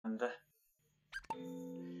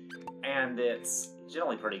and it's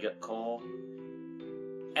generally pretty good, cool.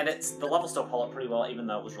 And the levels still hold up pretty well, even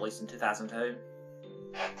though it was released in 2002.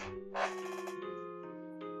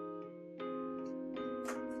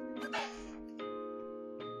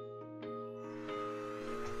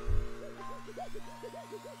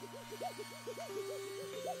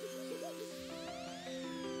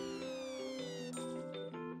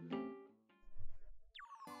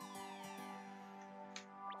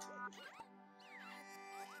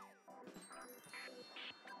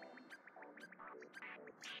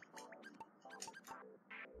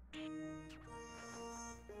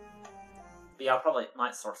 But yeah, I probably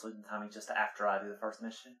might start sleeping timing just after I do the first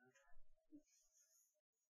mission.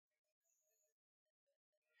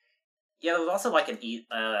 Yeah, there was also like an easy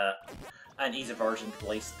version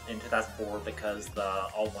released in 2004 because the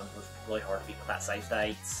old one was really hard to beat without save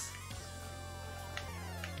states.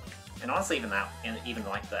 And honestly, even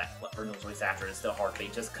like that version was released after, it's still hard to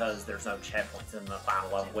beat just because there's no checkpoints in the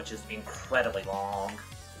final level, which is incredibly long.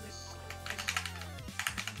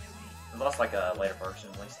 There's also like a later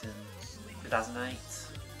version released in 2008.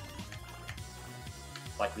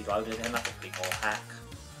 Like reloaded, and that's a pretty cool hack.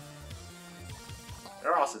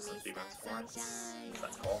 There are also some speedruns for it, so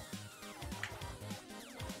that's cool.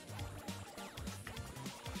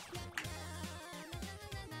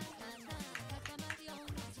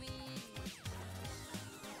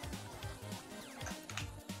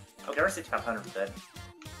 Oh, there are 6500 good.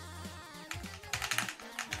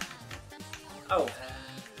 Oh,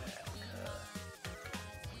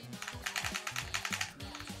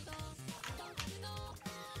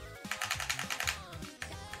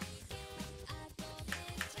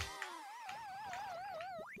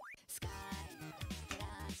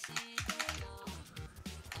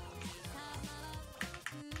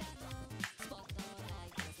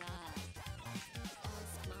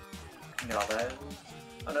 get all those.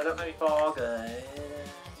 Oh no, don't make me fall good.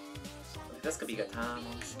 This could be a good time,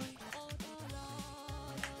 honestly.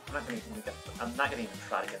 I'm not gonna even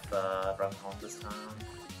try to get the broken home this time.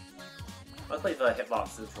 Luckily the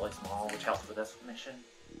hitbox is really small, which helps with this mission.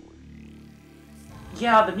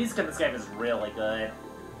 Yeah, the music in this game is really good.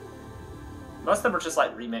 Most of them are just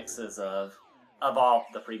like remixes of all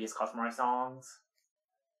the previous Katamari songs.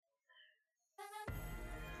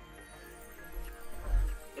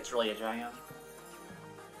 It's really a jam.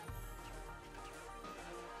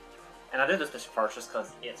 And I did this mission first just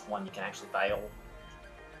because it's one you can actually fail.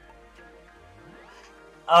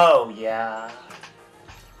 Oh, yeah.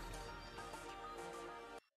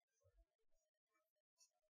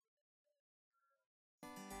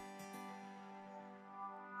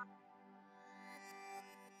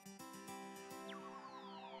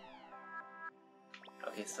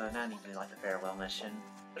 Okay, so now I need to do like the farewell mission.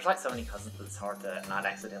 There's like so many cousins that it's hard to not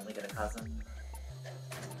accidentally get a cousin.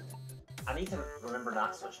 I need to remember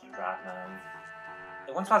not to switch to drive mode.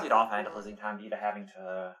 It wouldn't surprise me at all if I end up losing time due to having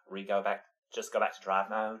to go back to drive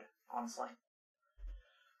mode, honestly.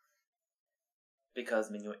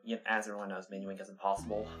 Because as everyone knows, menuing is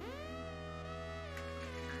impossible.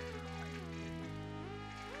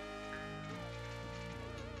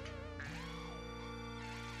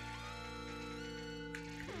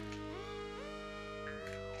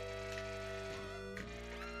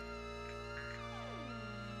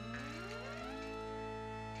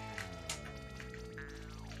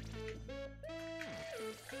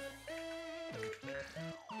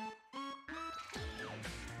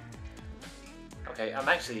 Okay, I'm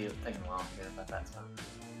actually thinking long here, but that's fine.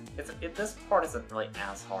 This part isn't really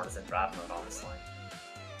as hard as in drive mode, honestly.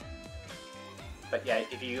 But yeah,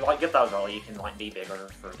 if you like get those early, you can like be bigger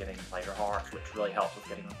for getting later hearts, which really helps with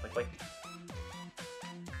getting them quickly.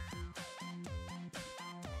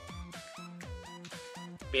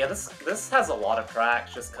 But yeah, this has a lot of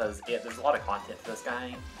tracks just because there's a lot of content to this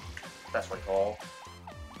game. That's really cool.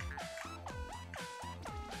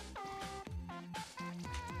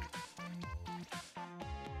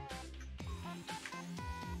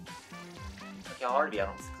 Okay, I'll already be out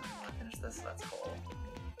on 6 when I finish this, so that's cool.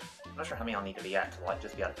 I'm not sure how many I'll need to be at to like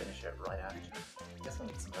just be able to finish it right after. I guess we'll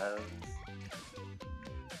need some of those.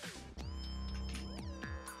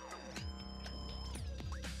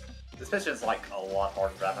 This mission's like a lot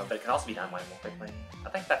harder to drive mode, but it can also be done way more quickly. I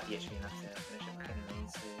think that PHP enough to finish it within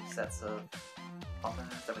these 2 sets of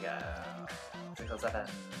offense. There we go. 607.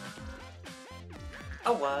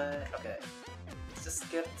 Oh, what? Okay. Let's just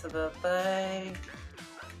skip to the thing.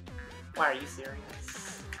 Why, are you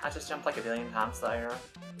serious? I just jumped like a billion times there.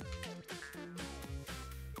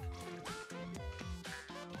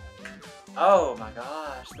 Oh my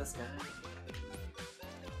gosh, this guy.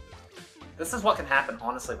 This is what can happen,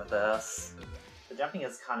 honestly, with this. The jumping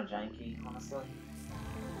is kind of janky, honestly.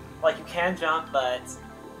 Like, you can jump, but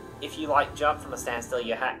if you, like, jump from a standstill,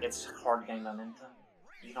 it's hard to gain momentum.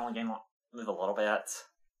 You can only move a little bit.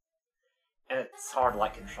 And it's hard to,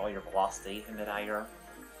 like, control your velocity in mid-air.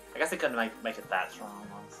 I guess they couldn't make it that strong,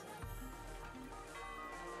 honestly.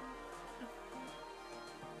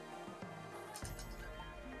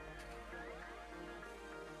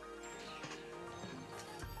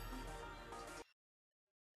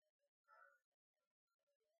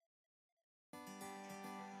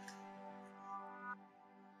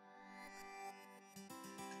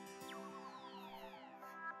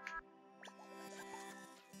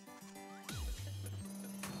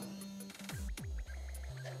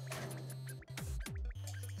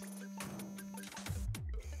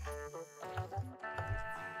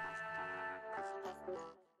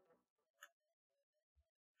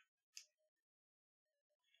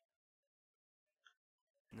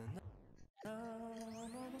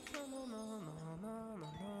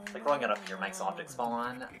 Like, rolling it up here makes objects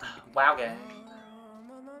spawn. Wow, game.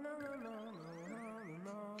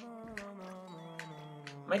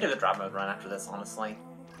 I may do the drop mode run after this, honestly.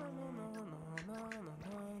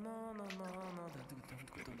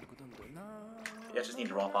 I just need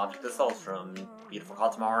to roll up object. This is from beautiful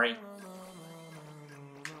Katamari.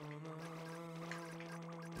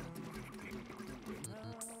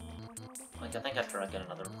 Like, I think after I get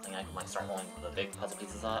another thing, I can like start rolling the big puzzle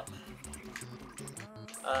pieces up.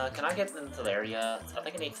 Can I get into the area? I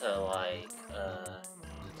think I need to like,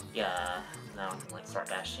 yeah. Now I can like start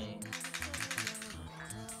dashing.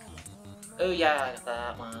 Oh yeah, I got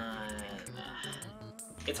that one.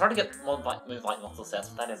 It's hard to get move like multiple sets,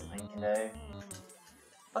 but that is a thing you can do.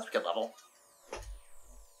 That's a good level.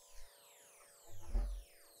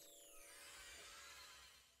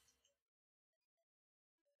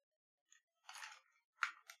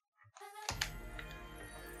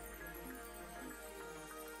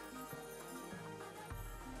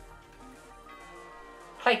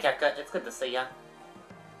 Hey Kepka, it's good to see ya.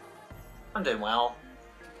 I'm doing well.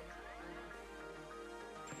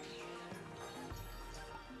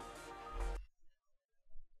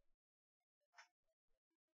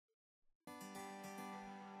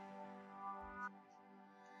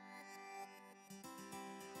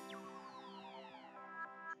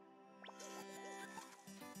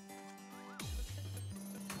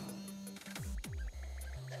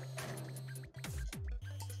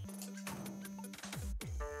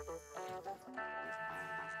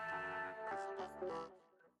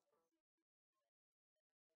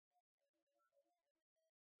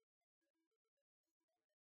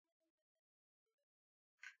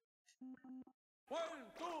 One,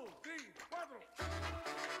 two, three, cuatro.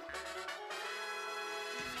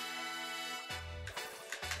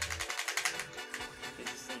 You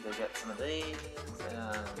just need to get some of these, and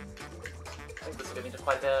I think this will give me just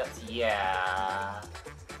quite a bit. Yeah.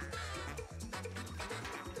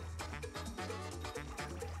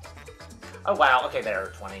 Oh wow, okay, there are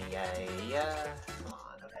 20, yay, yeah. Come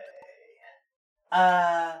on, okay.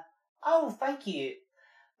 Oh, thank you.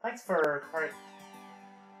 Thanks for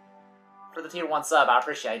the tier 1 sub, I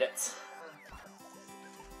appreciate it.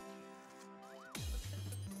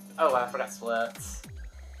 Oh, I forgot splits.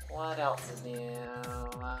 What else is new?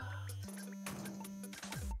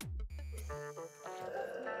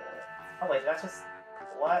 Oh wait, did I just...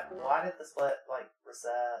 What? Why did the split, like,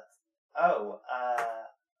 reset? Oh,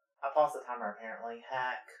 I paused the timer apparently.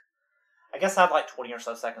 Heck. I guess I had like 20 or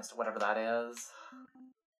so seconds to whatever that is.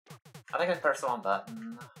 I think I pressed the wrong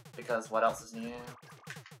button, because what else is new?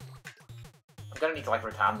 I'm gonna need to like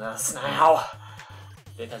retime this now.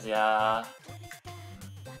 Because yeah...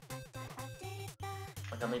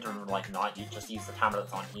 Like I'll need to like not just use the timer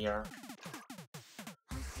that's on here.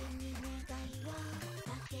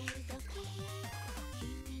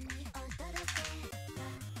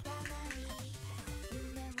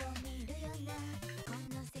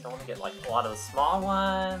 Don't want to get like a lot of the small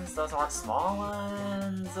ones. Those aren't small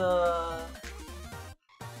ones.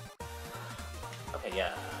 Okay,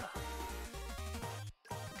 yeah.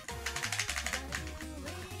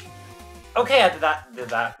 Okay, I did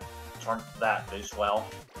that. Turned that boost well,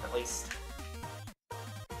 at least.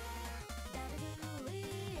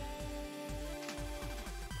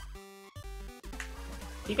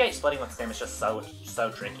 TPH splitting with Sam is just so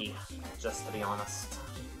tricky, just to be honest.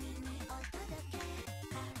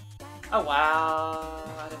 Oh wow,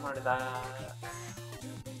 I didn't want to do that.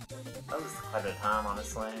 That was quite a bit of time,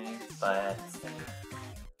 honestly, but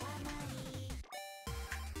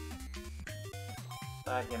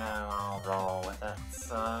you know, I'll roll with it,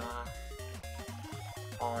 so...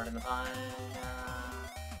 hard in the pine.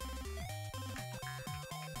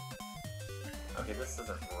 Okay, this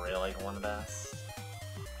isn't really one of the best.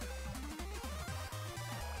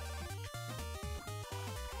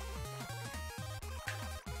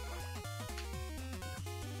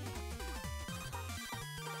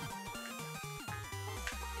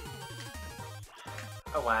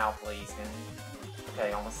 Oh wow, please, game.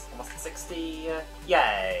 Okay, almost at 60.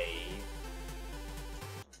 Yay!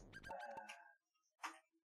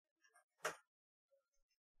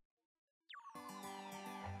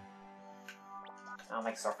 I'll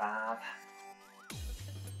make star 5.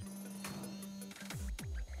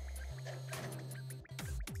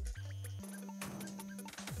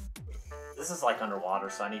 This is like underwater,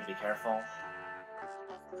 so I need to be careful.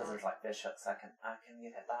 Because there's like fish hooks I can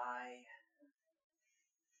get hit by.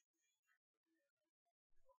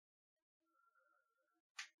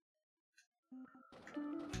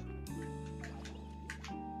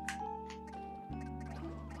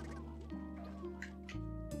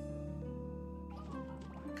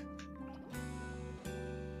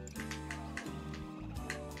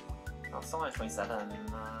 Oh, it's only 27.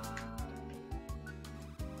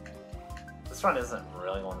 This run isn't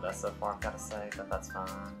really one of the best so far, I've got to say, but that's fine.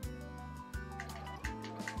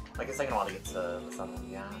 Like, it's taking a while to get to the sun one,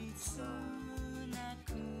 yeah.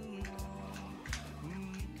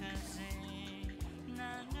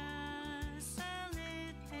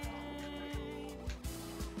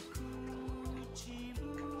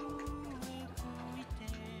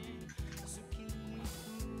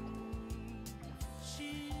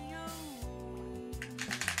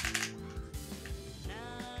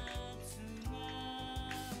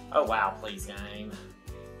 Oh wow, please, game.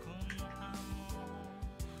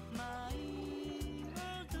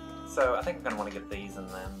 So I think I'm gonna want to get these and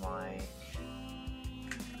then like...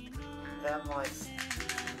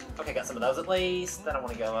 Okay, got some of those at least. Then I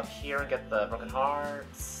want to go up here and get the broken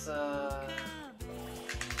hearts.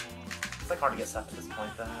 It's like hard to get stuff at this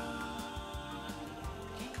point though.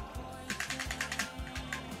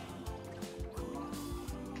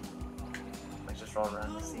 Like just roll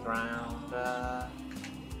around the sea ground.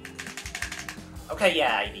 Okay,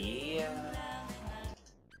 yeah, ID.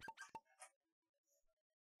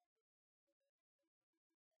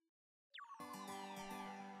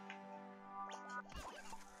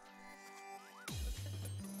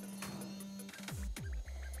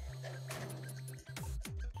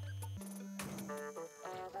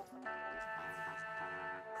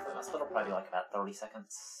 So my split will probably be like about 30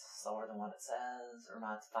 seconds slower than what it says, or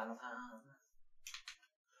my final time.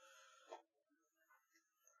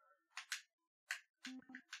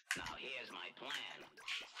 Now here's my plan.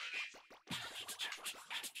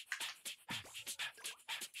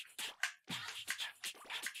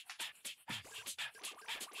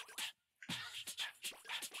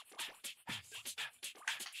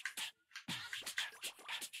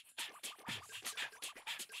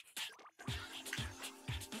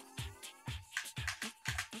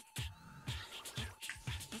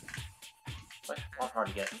 Like, not hard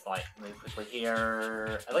to get, like, move quickly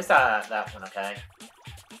here. At least that one, okay.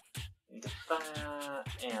 Get that,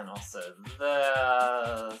 and also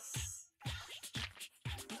this.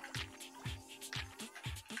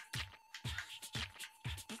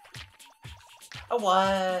 Oh,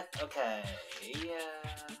 what? Okay, yeah.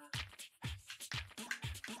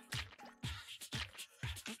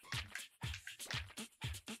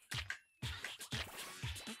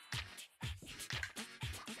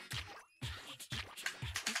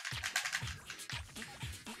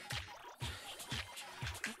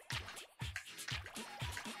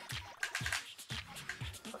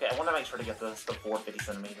 Okay, I want to make sure to get this before 50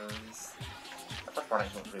 centimeters. That first part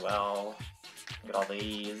actually went pretty well. Get all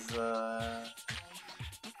these.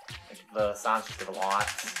 The signs just did a lot.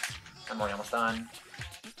 I'm already almost done.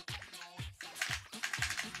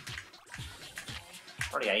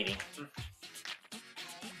 Already 80.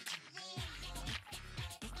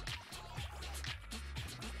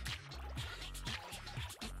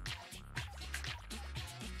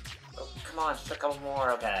 Oh, come on, just a couple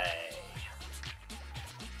more, okay.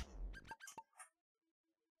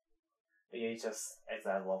 But yeah, you just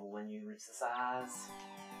exit out of level when you reach the size.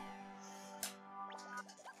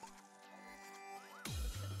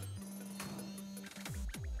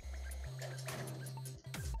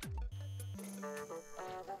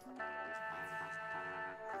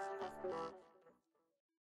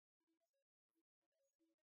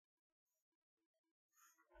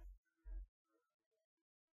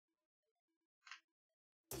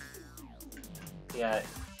 Yeah,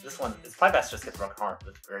 this one, it's probably best just get the broken heart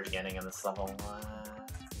at the very beginning of this level.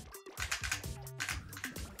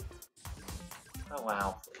 Oh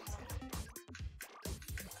wow, please.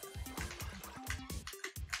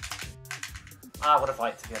 I would have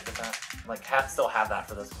liked to get that. Like, still have that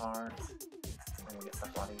for this part. And we get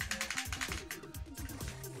stuff a lot easier.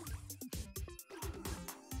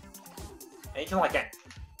 And you can, like, get...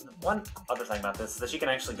 One other thing about this is that you can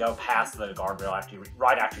actually go past the guardrail after you,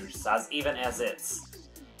 right after you exercise, even as it's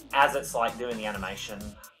like doing the animation.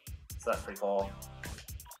 So that's pretty cool.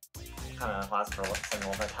 Kind of lasts for a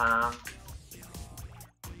little bit of time.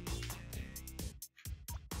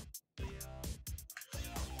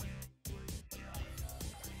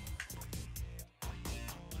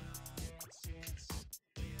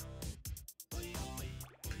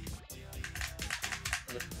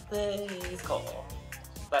 These cool.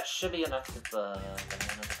 That should be enough with the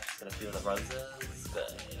banana. Just get a few of the roses.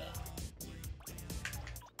 Good.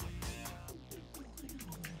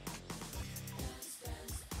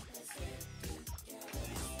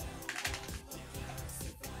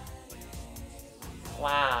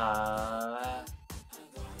 Wow.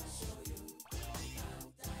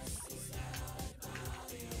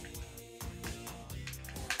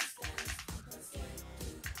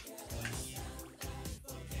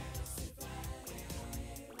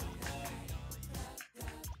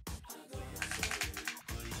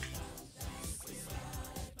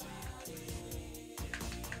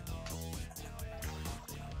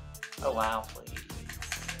 Oh wow, please.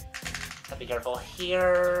 Gotta be careful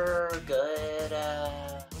here. Good.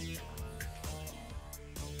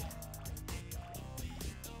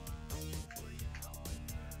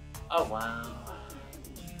 Oh wow.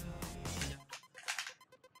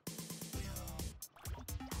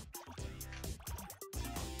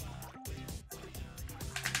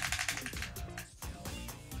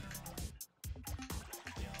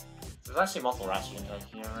 There's actually multiple routes you can take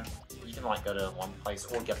here. You can like go to one place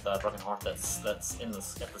or get the broken heart that's in the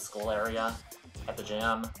at the school area at the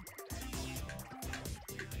gym.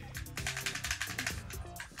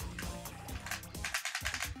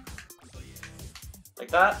 Like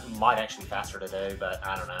that might actually be faster to do, but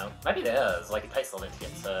I don't know. Maybe it is. Like it takes a little bit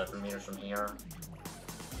to get to 3 meters from here.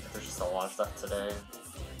 There's just a lot of stuff to do.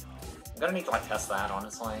 I'm gonna need to like test that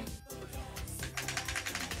honestly.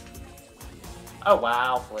 Oh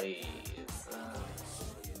wow, please.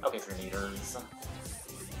 Okay, 3 meters.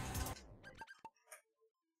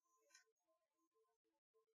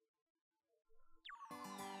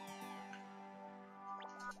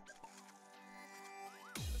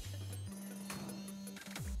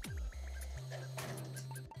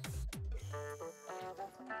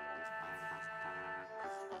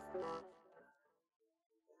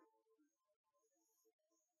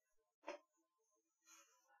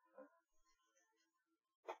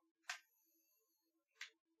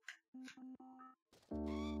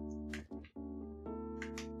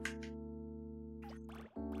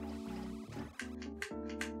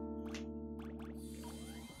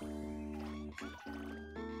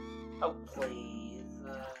 Oh, please.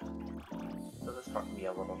 So this part can be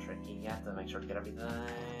a little tricky. You have to make sure to get everything.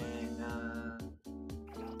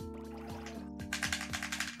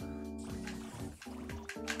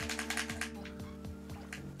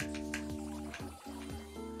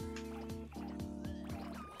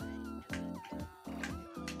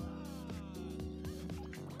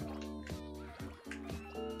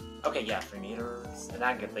 Okay, yeah, 3 meters. And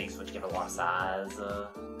I can get these, which give a lot of size.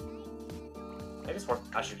 Maybe it's worth.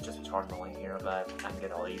 I should just be charging the way here, but I can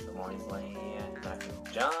get all these more easily. And I can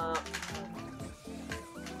jump.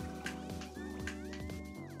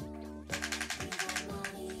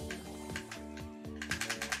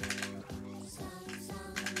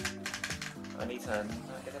 I need to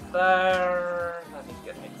get it there. I need to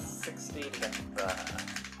get maybe 60 to get the.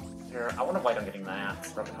 Here, I want to wait on getting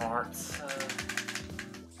that. Broken hearts.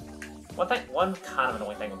 One kind of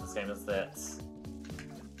annoying thing with this game is that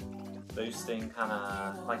boosting kind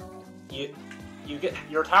of like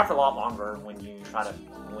you're tired for a lot longer when you try to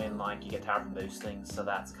like you get tired from boosting, so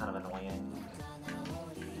that's kind of annoying.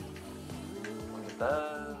 Look at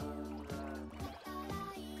that.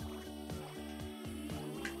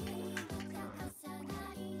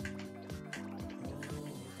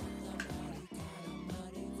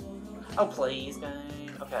 Oh please,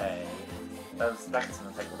 game. Okay. That's gonna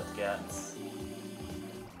take a little bit to get.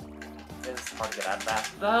 It's hard to get out of that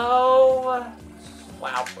though.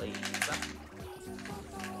 Wow, please.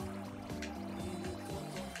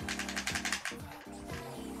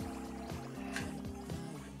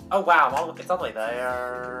 Oh wow, it's all the way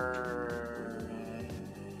there.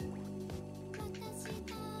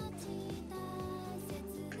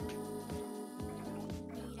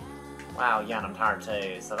 Wow, yeah, and I'm tired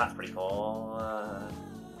too, so that's pretty cool.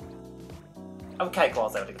 Okay, cool, I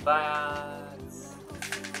was able to get that.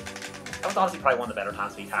 That was honestly probably one of the better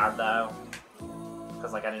times to be tired though.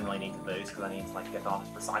 Because like I didn't really need to boost because I needed to like get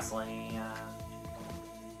off precisely.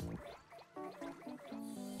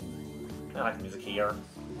 I like the music here.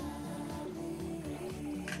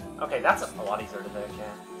 Okay, that's a lot easier to do, okay?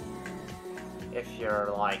 If you're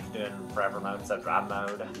like doing forever mode instead of drive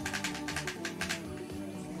mode.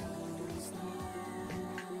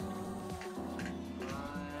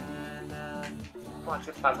 And, come on,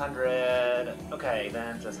 get 500. Okay,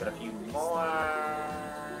 then just get a few more.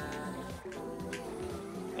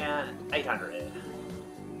 And 800.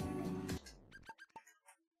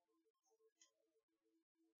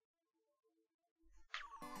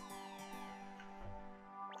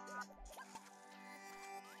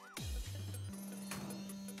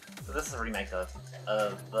 So this is a remake of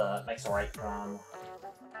the main story from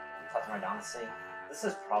Katamari Dynasty. This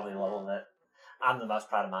is probably the level that I'm the most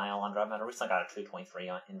proud of my on drive mode. I recently got a 223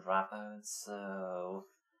 in drive mode, so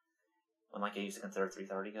when like I used to consider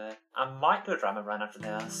 330 good. I might do a drive mode run after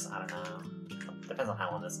this. I don't know. Depends on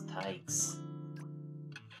how long this takes.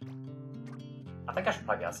 I think I should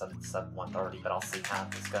probably go sub 130, but I'll see how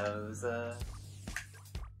this goes.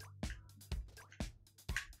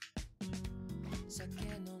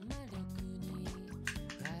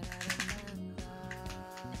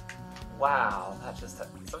 Wow, that just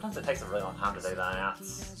sometimes it takes a really long time to do that. I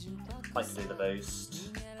like to do the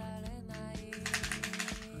boost.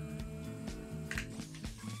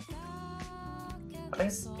 I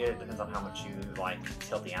think it depends on how much you like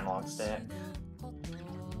tilt the analog stick,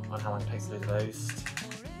 on how long it takes to do the boost.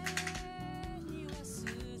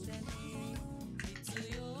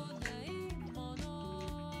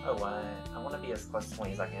 Oh wait, I want to be as close to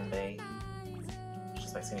 20 as I can be. It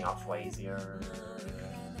just makes getting off way easier.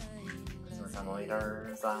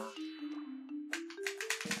 Meters.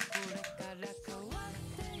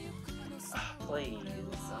 Please,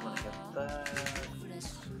 I want to get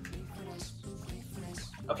those.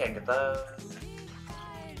 Okay, I can get those.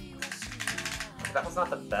 That was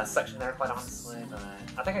not the best section there, quite honestly, but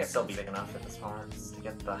I think I can still be big enough at this part to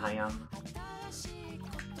get the ham.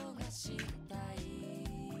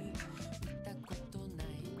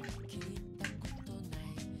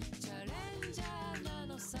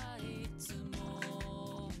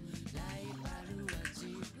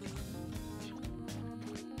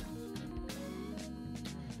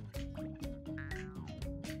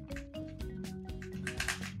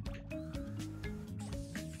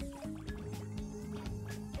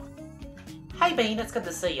 Hey Bean, it's good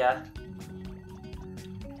to see ya.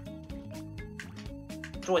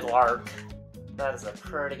 Enjoy the lark. That is a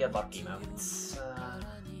pretty good luck emote.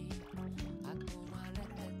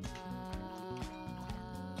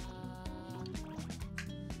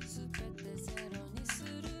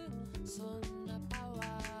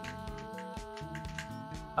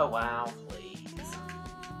 Oh wow, please.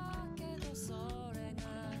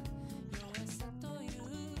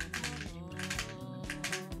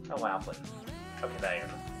 Oh wow, please. Okay, there.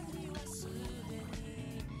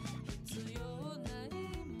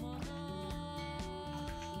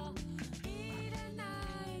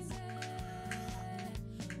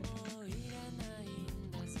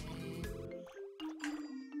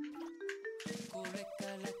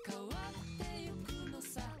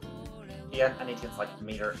 Yeah, I need to get like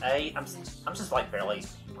meter 8. I'm just like barely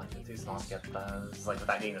like too small to get those. Like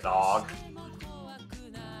without getting a dog.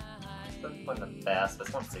 This wasn't the best, but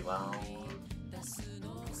this one's too well.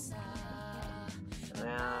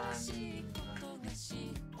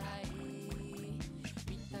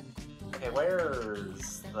 Okay,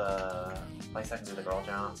 where's the place I can do the girl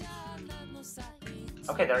jump?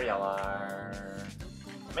 Okay, there you are.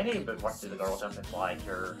 I may need to work through the girl jump if like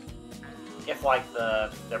you're, if like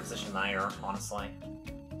their position there, honestly.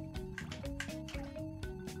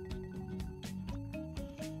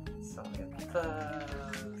 So I'll get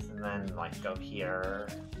those, and then like go here,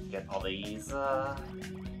 get all these. I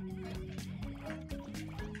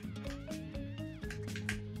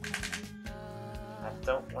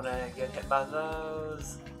don't want to get hit by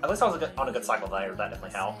those. At least I was on a good cycle there, that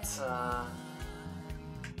definitely helped.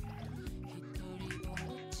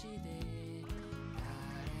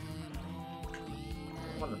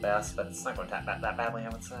 One of the best, but it's not going to tap back that badly, I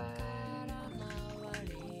would say.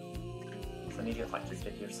 So I need to get like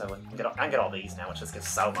 350 or so. I can get all these now, which just gives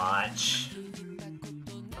so much. I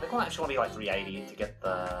think I actually want to be like 380 to get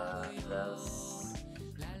this.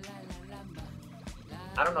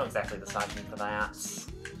 I don't know exactly the size you need for that.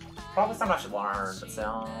 Probably something I should learn, but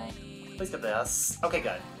still. Please get this. Okay,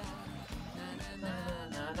 good.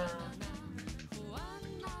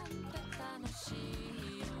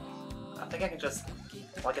 think I can just,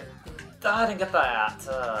 like, I didn't get that.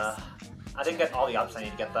 I didn't get all the ups I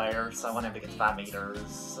need to get there, so I went able to get to 5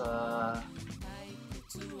 meters. Wow.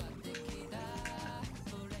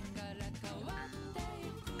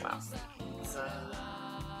 So,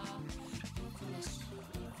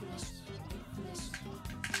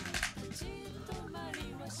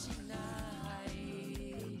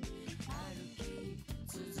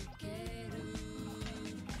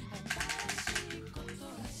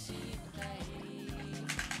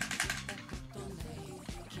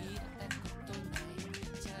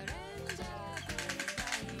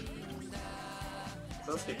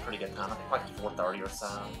 so this would be a pretty good time. I think like 4:30 or so.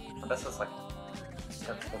 I guess it's like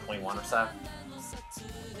 4:21 or so.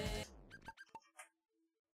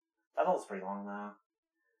 That was pretty long though.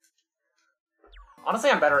 Honestly,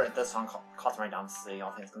 I'm better at this on Katamari Damacy,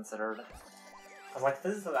 all things considered. Cause like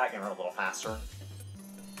this is that game a little faster.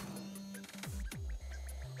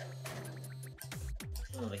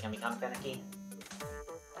 Ooh, they can be kind of finicky.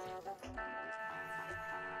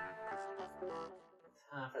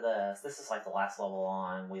 For this is like the last level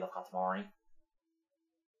on Wheel of Katamari.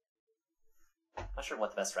 Not sure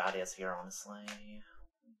what the best route is here, honestly.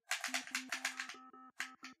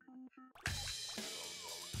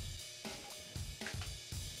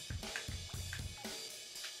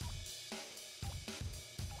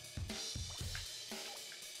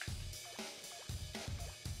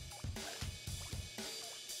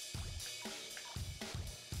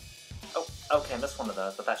 Oh, okay, I missed one of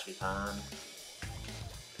those, but that should be fine.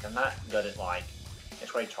 I'm not good at, like,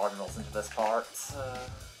 integrating charge rolls into this part, so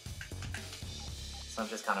I'm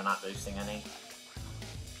just kind of not boosting any.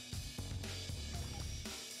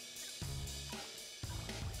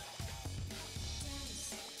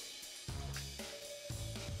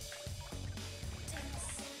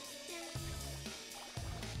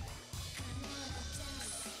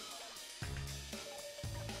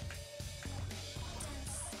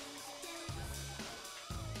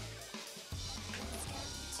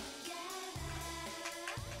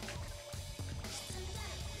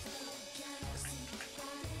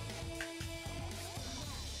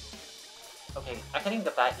 Okay, I can't even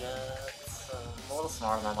get that yet. I'm a little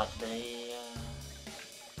smarter than I'd like to be.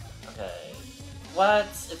 Okay. What?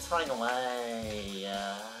 It's running away.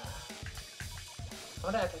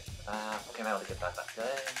 What did I get that? Okay, I'm able to get that. That's good.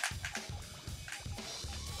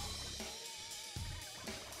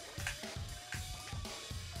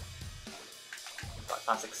 Got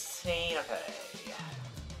 516. Okay.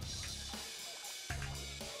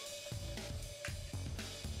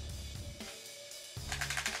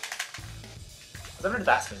 I never did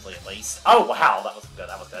that smoothly, at least. Oh, wow, that was good,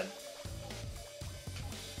 that was good.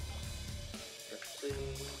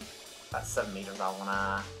 That's 7 meters I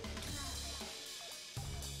wanna...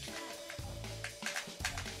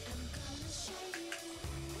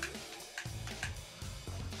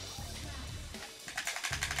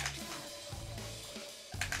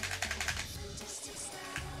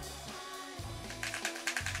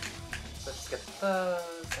 So just get those,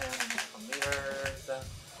 and meters.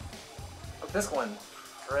 Oh, this going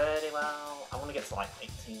pretty well. I want to get to like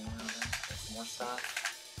 18 now, get some more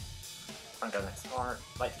stuff. I'm gonna go next part.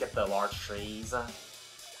 I'd like to get the large trees.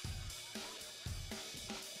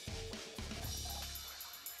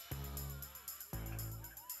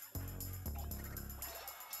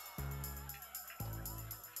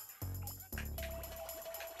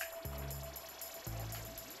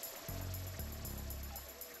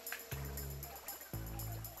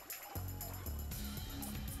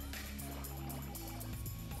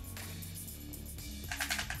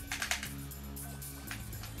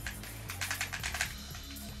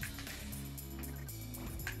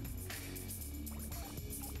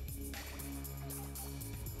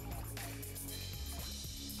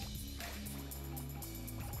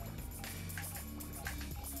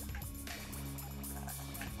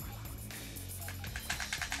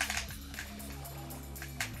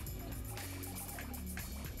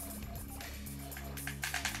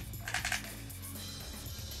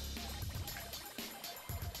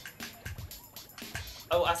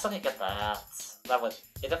 Oh, I still didn't get that. That would...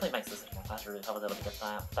 It definitely makes this more faster if I was able to get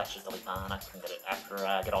that. That should still be fine. I can get it after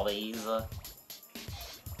I get all these. And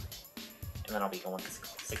then I'll be going to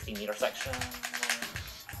the 60-meter section.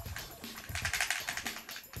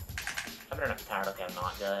 I better not be tired. Okay, I'm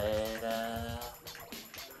not good.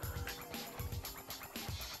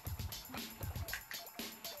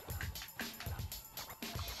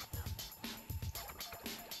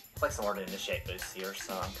 It's like somewhere to initiate boosts here,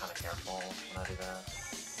 so I'm kind of careful when I do this.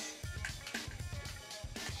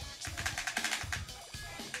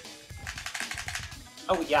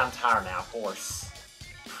 Oh yeah, I'm tired now, of course.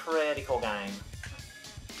 pretty cool game.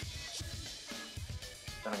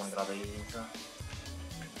 Then I want to get all these.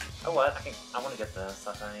 Oh, what? I want to get this,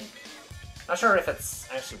 I think. Not sure if it's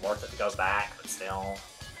actually worth it to go back, but still.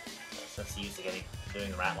 Since you used to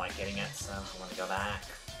doing the rat like getting it, so I want to go back.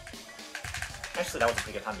 Actually, that was a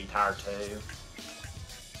pretty good time to be tired, too.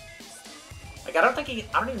 Like, I don't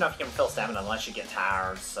even know if you can fill stamina unless you get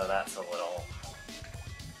tired, so that's a little...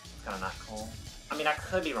 kind of not cool. I mean, I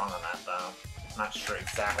could be wrong on that, though. I'm not sure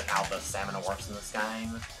exactly how the stamina works in this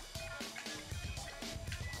game.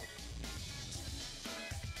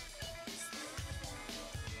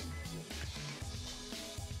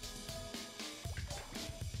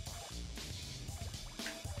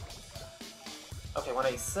 Okay,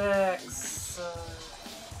 186.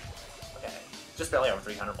 Okay, just barely over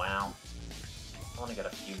 300. Wow. I want to get a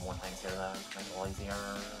few more things here though, to make it a little easier.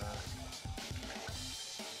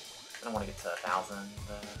 I don't want to get to 1,000.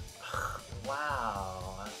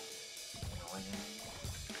 Wow. Annoying.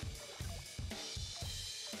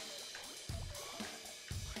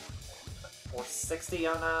 $460.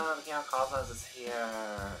 Oh no, the Count Cosmos is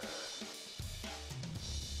here.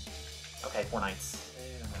 Okay, 492.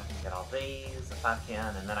 Get all these if I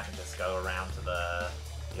can, and then I can just go around to the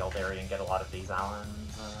old area and get a lot of these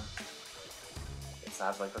islands. Get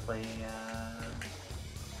sides really quickly.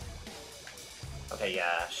 Okay,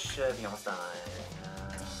 yeah, should be almost done.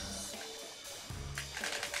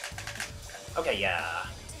 Okay, yeah.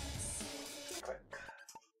 Quick.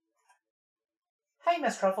 Hey,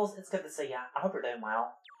 Miss Truffles, it's good to see ya. I hope you're doing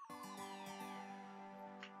well.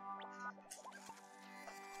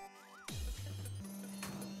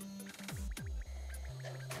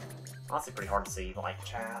 Honestly, pretty hard to see like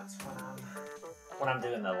chats when I'm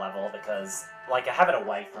doing the level because like I have it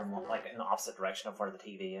away from like in the opposite direction of where the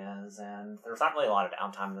TV is, and there's not really a lot of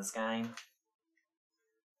downtime in this game.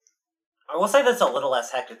 I will say that's a little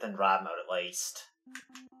less hectic than drive mode, at least.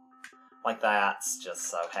 Like that's just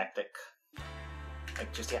so hectic.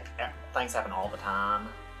 Like just yeah, things happen all the time.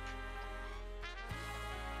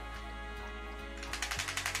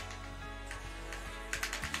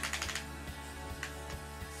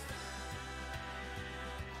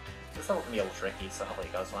 This level can be a little tricky, so hopefully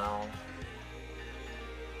it goes well.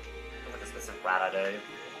 Look at the specific rat I do.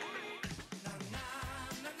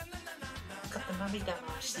 Katamari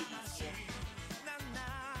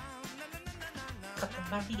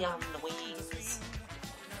Katamari on the wings.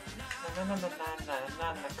 Na na na na na na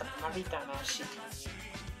na Katamari Damashi.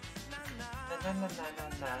 Na na na na na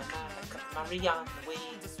na na Katamari on the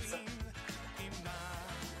wings.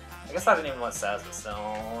 I guess I didn't even know what it says, but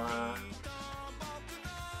still.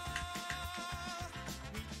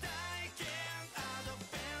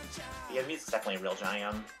 Yeah, the music's definitely a real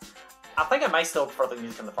jam. I think I may still prefer the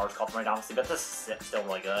music in the first Katamari Damacy, but this is still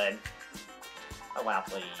really good. Oh wow,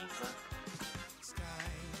 please.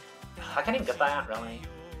 I can't even get that, really.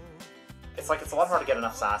 It's like, it's a lot harder to get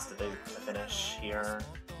enough size to finish here,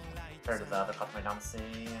 compared to the other Katamari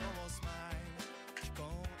Damacy.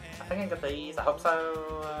 I think I can get these, I hope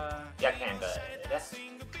so. Yeah, I can, good.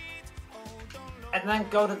 And then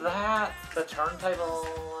go to that, the turntable.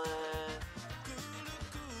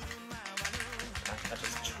 I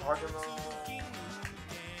just charge them all.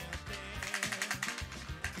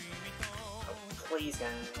 Oh, please,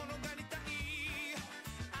 guys.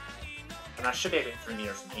 And I should be able to get 3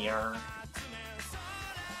 meters from here.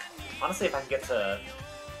 Honestly, if I can get to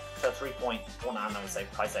 3.19, I would say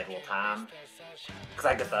probably save a little time. Because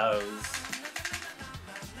I get those.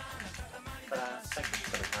 But I think we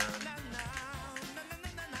should get a time.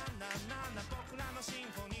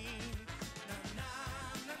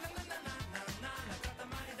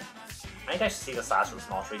 I think I should see the size of the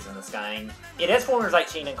small trees in this game. It is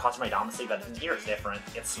 418 in Katamari Damacy, but in here it's different.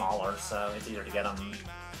 It's smaller, so it's easier to get them.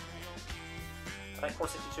 I think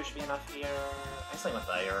 462 should be enough here. I actually went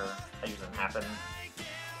there. That usually doesn't happen.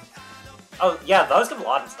 Oh, yeah, those give a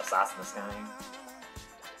lot of size in this game.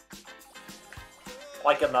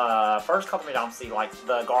 Like in the first Katamari Damacy, like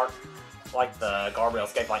the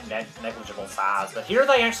guardrails gave like negligible size, but here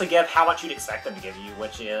they actually give how much you'd expect them to give you,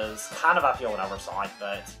 which is kind of, I feel, an oversight,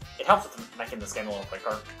 but it helps with making this game a little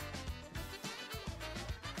quicker.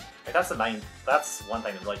 Like that's one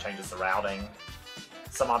thing that really changes the routing.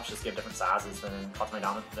 Some options give different sizes than Katamari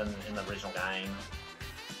Damacy than in the original game.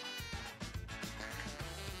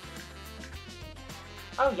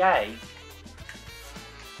 Oh yay!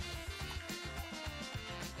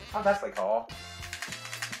 Oh, that's really cool.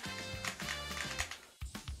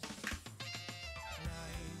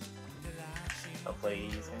 Oh,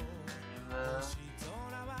 please.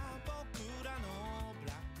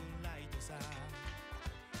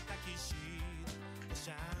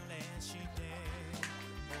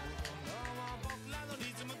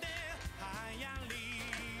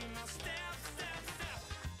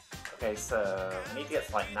 Okay, so I need to get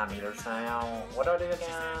to like 9 meters now. What do I do again?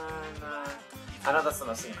 I know that's the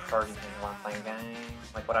most encouraging thing while I'm playing a game.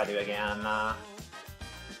 Like, what do I do again? I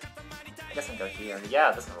guess I can go here.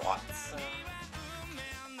 Yeah, this is lots.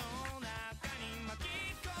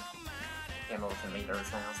 Yeah, I'm over 10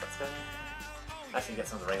 meters now, so that's good. I should get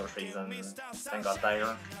some of the regular trees and things up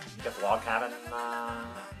there. Get the log cabin.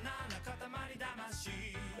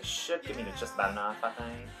 It should give me just about enough, I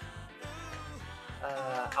think.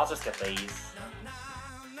 I'll just get these.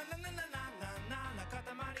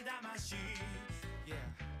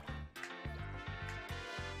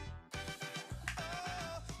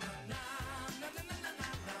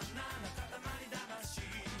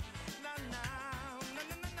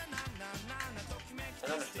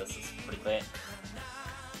 And then this is pretty quick.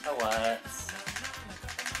 Oh, what?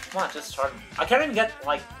 Come on, just charge. I can't even get,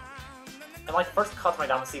 like, in, like, the first Katamari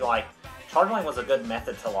Damacy, like, charging was a good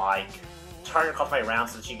method to, like, turn your Katamari around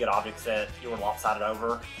so that you get objects that you were lopsided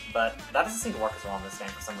over, but that doesn't seem to work as well in this game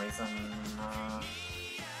for some reason.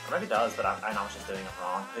 Or maybe it does, but I know I'm just doing it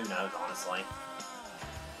wrong. Who knows, honestly.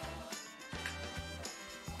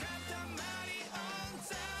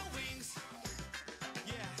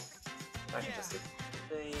 I can just get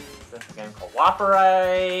these. This game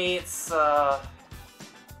cooperates.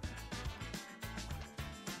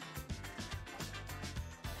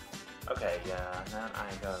 Okay, yeah, and then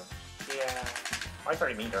I go here. Why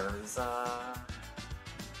 30 meters? I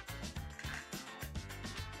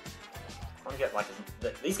want to get like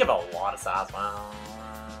these give a lot of size. Wow.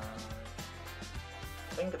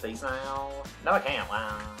 I can get these now. No, I can't.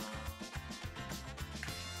 Wow.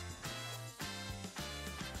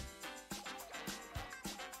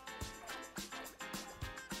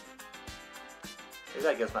 Maybe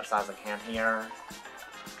that gives as much size as I can here.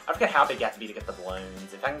 I forget how big you have to be to get the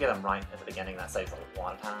balloons. If I can get them right at the beginning, that saves a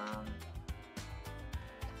lot of time.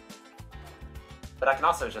 But I can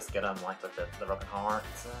also just get them like with the broken heart.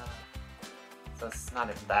 So it's not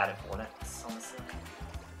even that important, honestly.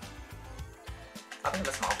 I think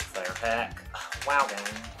this mob is there. Heck. Wow,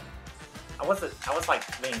 game. I was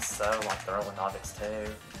like being so like thorough with objects too.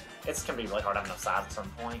 It's gonna be really hard to have enough size at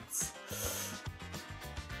certain points.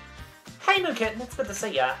 Hey Moon Kitten, it's good to see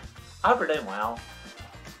ya. I hope you're doing well.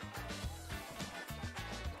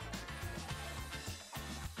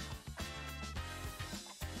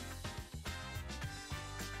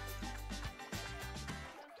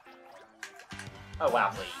 Oh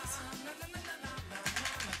wow, please.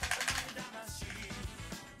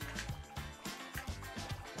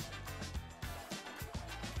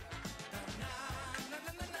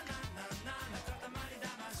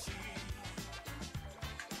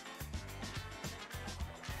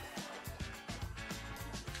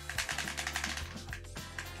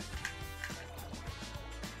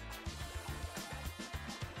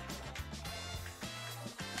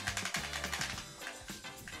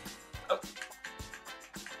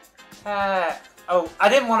 Oh, I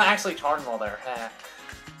didn't want to actually charge them while they're heck.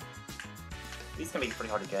 These can be pretty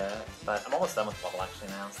hard to get, but I'm almost done with the level actually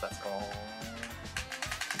now, so that's cool.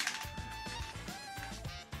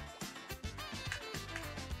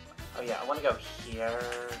 Oh yeah, I want to go here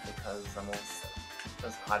because I'm almost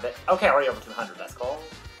quite a bit. Okay, already over 200, that's cool.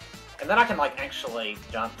 And then I can like actually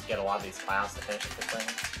jump to get a lot of these clouds to finish it quickly.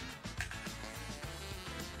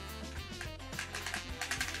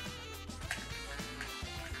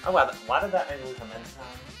 Oh wow, why did that maybe come in?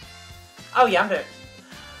 Oh yeah,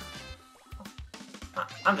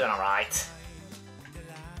 I'm doing alright.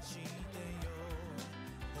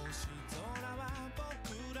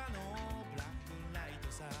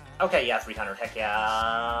 Okay, yeah, 300, heck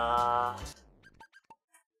yeah.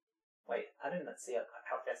 Wait, I didn't see how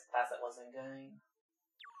fast that was in game.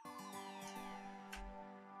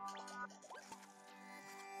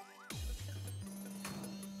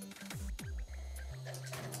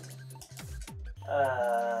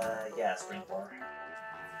 Yeah, screen 4.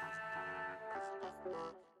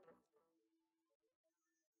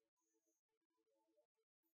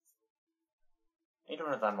 I need to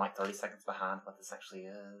remember that I'm like 30 seconds behind what this actually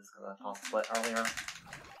is, because I paused the split earlier.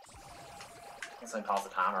 So I paused the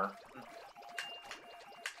timer.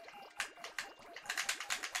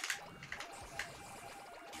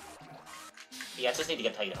 Yeah, I just need to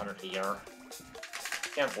get to 800 here.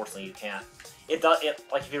 Yeah, unfortunately you can't. It does.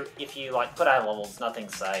 Like if you like put out levels, nothing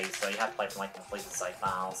saves, so you have to play from like complete the save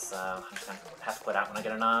files. So I'm just gonna have to quit out when I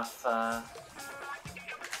get enough. For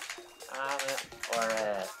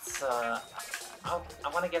it. I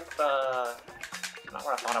want to get the not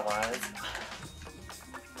where I thought I was.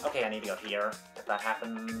 Okay, I need to go here if that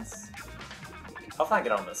happens. Hopefully I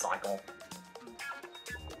get on this cycle.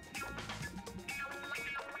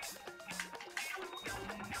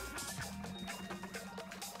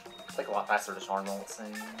 It's like a lot faster to charge roll, it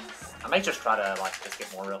seems. I may just try to like just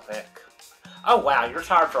get more real quick. Oh wow, you're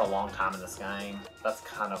tired for a long time in this game. That's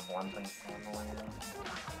kind of one thing normally.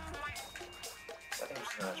 I think I'm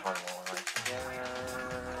just gonna charge roll right here.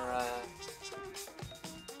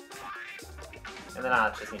 And then I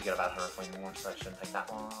just need to get about 120 more, so that shouldn't take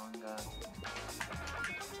that long.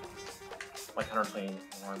 Like 120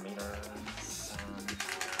 more meters.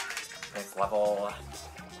 Next level.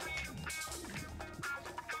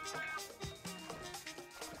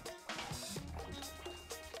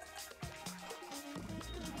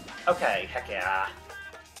 Okay, heck yeah.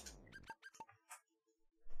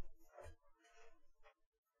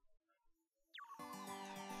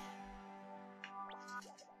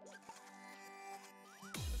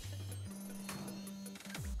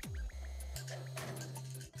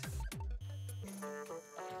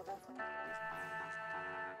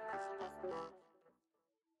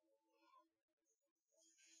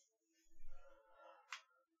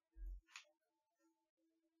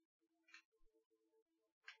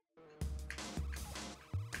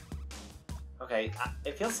 Okay,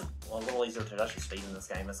 it feels a little easier to adjust your speed in this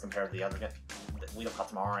game as compared to the other game, the Wheel of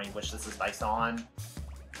Katamari, which this is based on.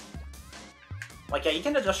 Like, yeah, you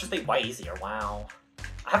can adjust your speed way easier, wow.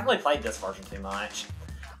 I haven't really played this version too much.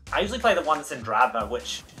 I usually play the one that's in drive mode,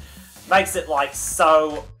 which makes it, like,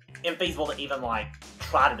 so infeasible to even, like,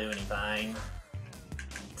 try to do anything.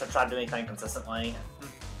 Consistently.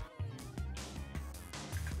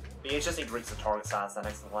 But you just need to reach the target size that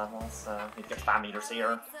next level, so you need to get 5 meters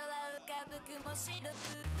here. I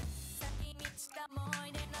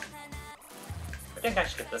think I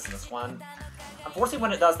should get this in this one. Unfortunately,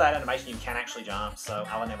 when it does that animation, you can't actually jump, so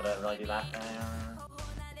I wasn't able to really do that there.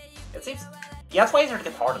 It seems... Yeah, it's way easier to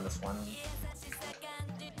get hard in this one.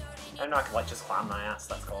 I didn't know I could, like, just climb that,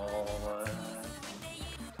 so that's cool.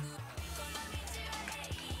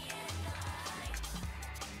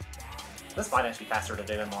 This might actually be faster to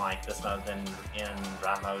do in, like, this mode than in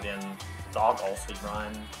drive mode in dog goal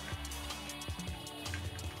speedrun.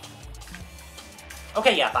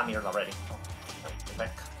 Okay, yeah, 5 meters already.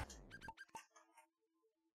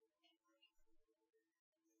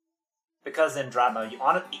 Because in drive mode,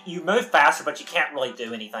 you move faster, but you can't really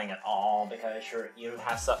do anything at all because you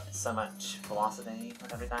have so much velocity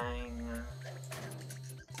with everything.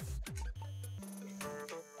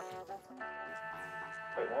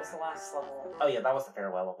 Wait, what was the last level? Oh yeah, that was the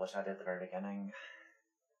farewell, which I did at the very beginning.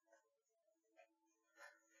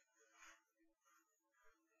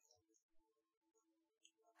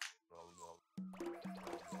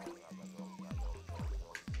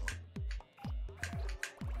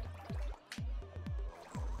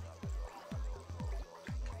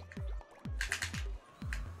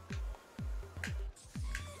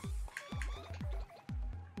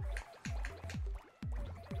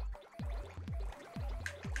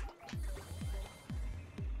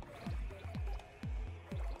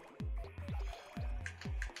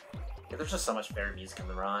 Yeah, there's just so much better music in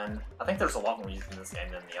the run. I think there's a lot more music in this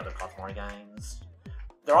game than the other Katamari games.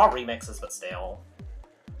 They're all remixes, but still,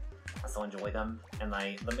 I still enjoy them. And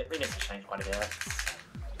the remixes changed quite a bit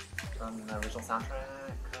from the original soundtrack.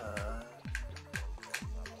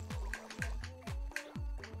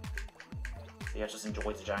 So yeah, just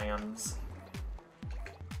enjoy the jams.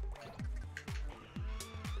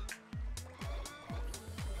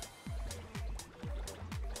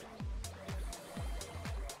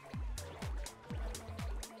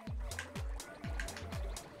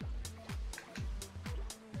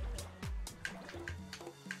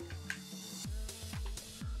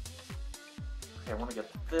 Okay, I want to get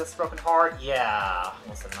this broken heart. Yeah,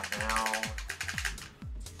 almost enough now.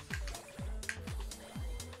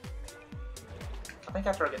 I think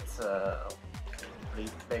after I get pretty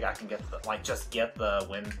big, I can get the, like, just get the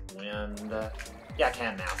wind. Yeah, I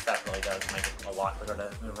can now, so that really does make it a lot quicker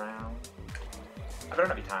to move around. I better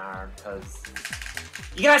not be tired, because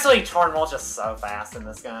you can actually turn roll just so fast in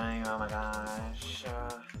this game. Oh my gosh.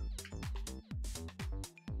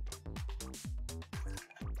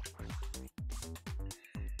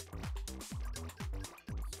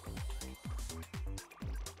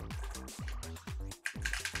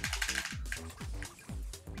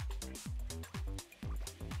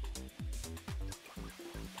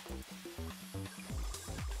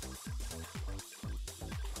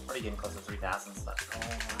 Already getting close to 3,000, so that's cool.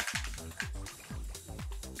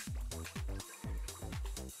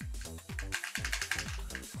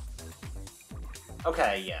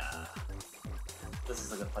 Okay, yeah. this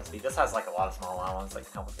is a good place to be. This has like a lot of small islands, like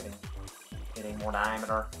help with getting more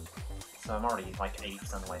diameter. So I'm already like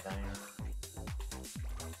 80% of the way there.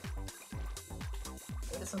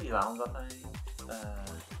 I did some of these islands, I think.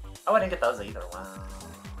 Oh, I didn't get those either. Wow.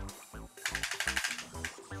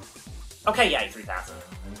 Okay, yay, 3,000.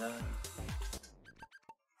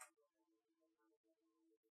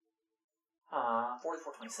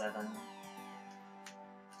 4427.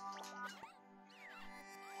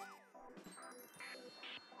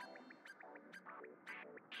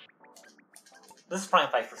 This is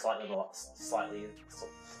probably fake for slightly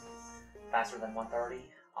faster than 130.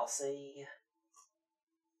 I'll see.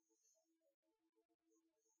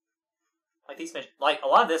 Like these, like a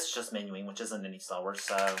lot of this is just menuing, which isn't any slower.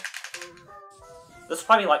 So this is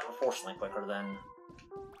probably like proportionally quicker than.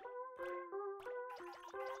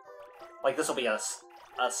 Like this will be a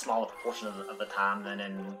smaller proportion of the time than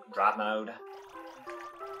in drive mode.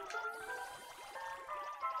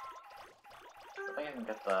 I think I can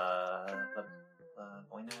get the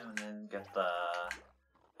bueno and then get the.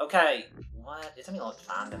 Okay, what? It took me a lot to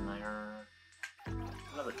find in there.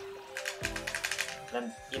 Another.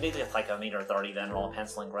 Then you need to get like a meter 30, then roll a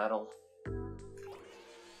pencil and Gretel.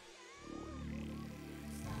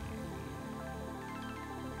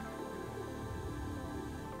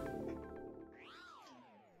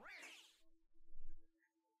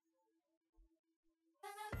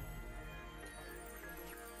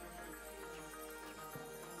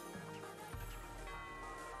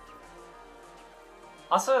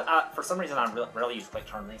 Also, for some reason, I rarely use quick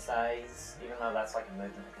turn these days, even though that's like a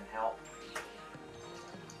movement that can help.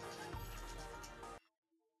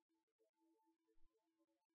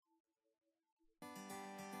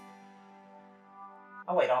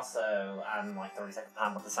 Oh wait, also, I'm like 30-second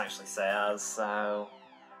time what this actually says, so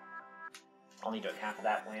I'll need to account for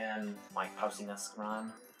that when like posting this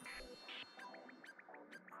run.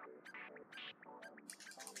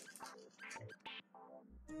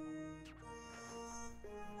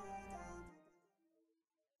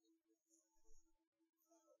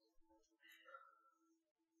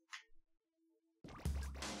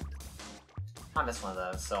 I missed one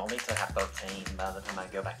of those, so I'll need to have 13 by the time I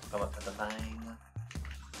go back and fill up to the thing.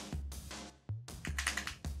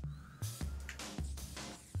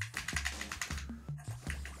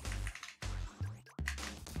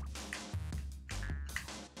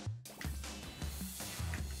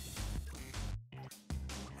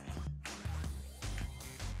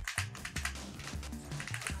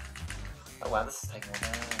 Oh wow, this is taking a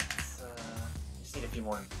bit. Just need a few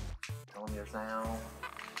more millimeters now.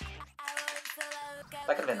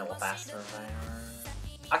 That could have been a little faster there.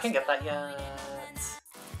 I can't get that yet.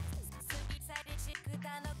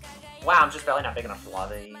 Wow, I'm just barely not big enough for a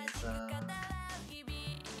lot of these.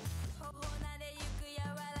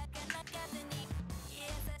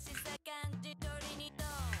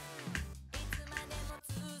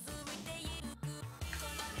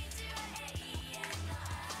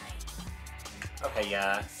 Okay,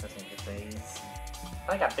 yeah, I think get these. I think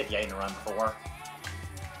I got 58 in a run before.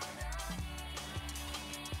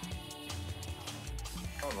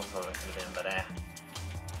 Oh, looks like it could have been, but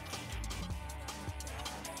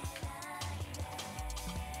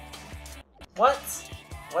What?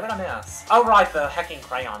 What did I miss? Oh, right, the hecking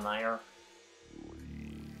crayon there.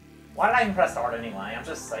 Why did I even press start anyway? I'm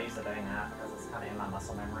just so used to doing that because it's kind of in my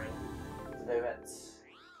muscle memory to do it.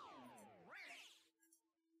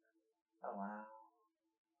 Oh, wow.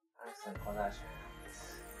 Excellent collage.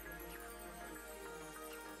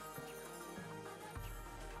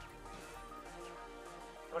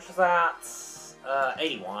 How much was that?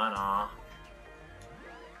 81, aw.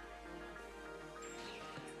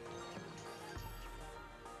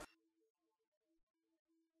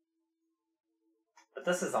 But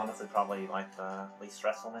this is honestly probably like the least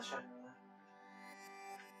stressful mission.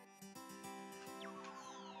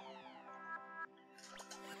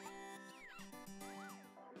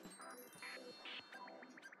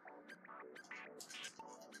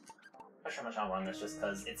 I'm not sure how much I'll run this just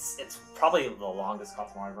because it's probably the longest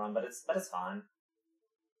Katamari run, but it's fine.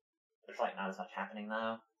 There's like not as much happening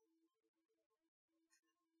though.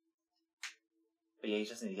 But yeah, you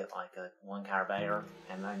just need to get like a 1 Carabayor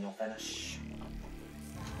and then you'll finish.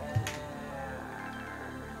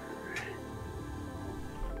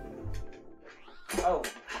 Oh,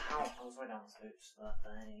 ow, I was right down the scoops to that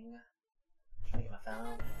thing. Trying to get my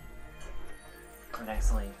phone. And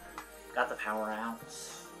actually got the power out.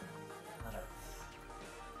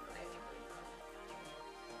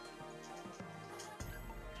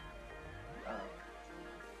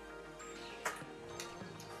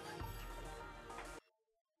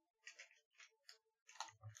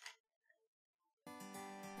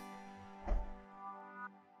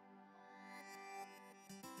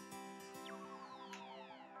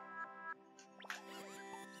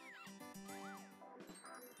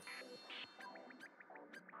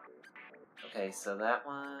 Okay, so that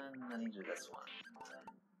one, I need to do this one.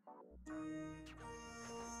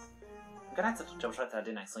 I'm gonna have to double check that I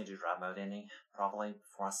didn't actually do drive mode ending, probably,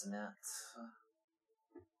 before I submit.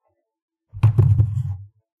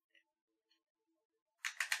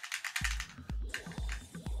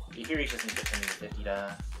 Here you just need to get 10 to 50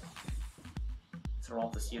 to roll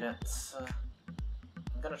this unit.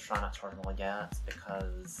 I'm gonna try not to charge them yet,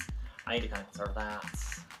 because I need to kind of conserve that.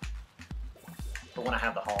 But when I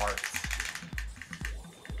have the heart...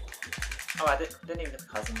 Oh, I didn't even get the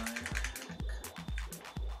cousin though.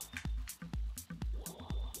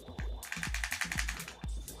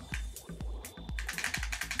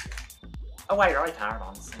 Oh wait, you're already tired,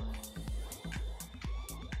 honestly.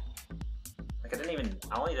 Like, I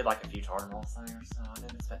only did like a few charge rolls there, so I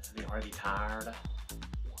didn't expect to be already tired.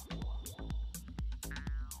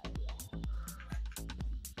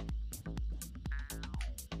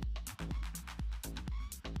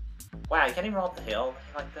 Wow, you can't even roll up the hill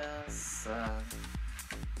like this.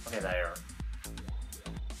 Okay, there.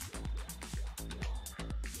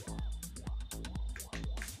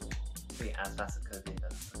 Be as fast as it could be,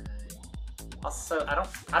 but it's okay. Also, I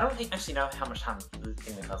don't actually know how much time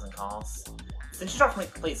looting the cousin costs. Since you start from a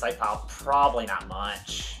complete save file, probably not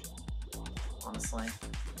much. Honestly.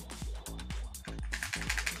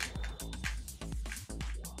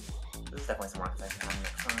 This is definitely somewhere I can take time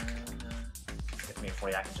next time. Get to me before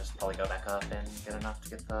I can just probably go back up and get enough to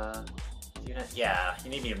get the unit. Yeah, you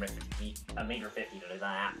need a meter 50 to do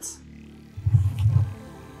that.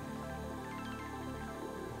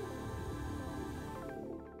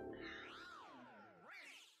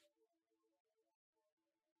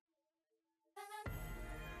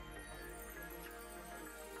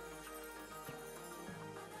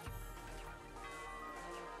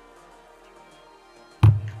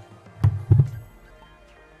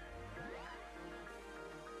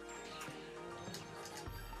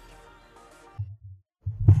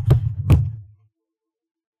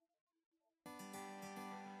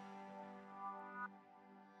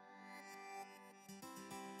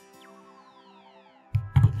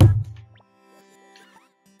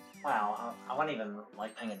 Wow, I wasn't even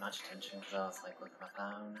like paying much attention because I was like looking at my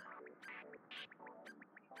phone.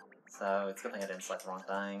 So it's a good thing I didn't select the wrong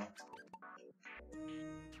thing.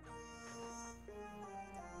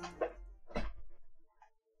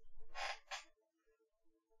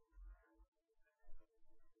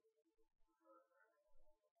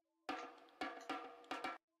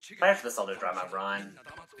 After this, I'll do dry mode run.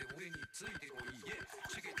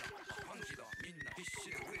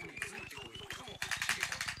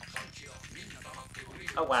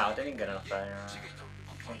 Oh wow, didn't get enough there.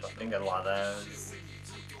 Didn't get a lot of those.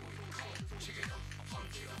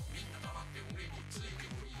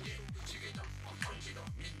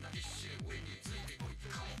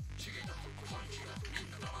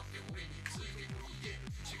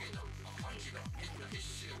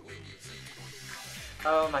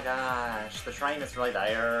 Oh my gosh, the train is really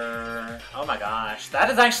there. Oh my gosh, that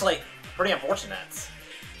is actually pretty unfortunate.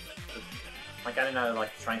 Like, I didn't know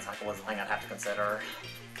like the train cycle was a thing I'd have to consider.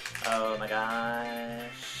 Oh my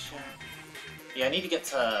gosh. Yeah, I need to get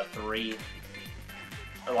to 3,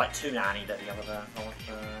 or like 290 to be able to roll with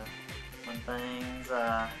the one things.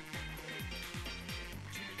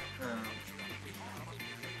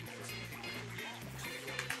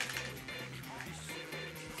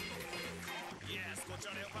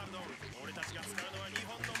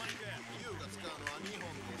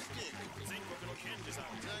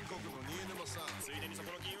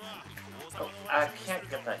 Oh, I can't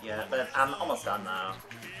get that yet, but I'm almost done though.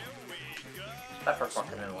 That first one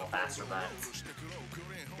came in a little faster, but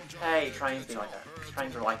hey, trains be like that.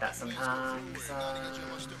 Trains are like that sometimes.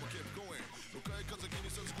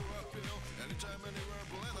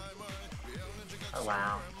 Oh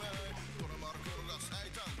wow.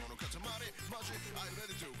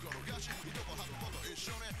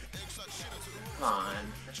 Come on, I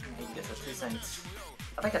need to get those 2 cents.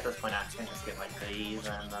 I think at this point I can just get like these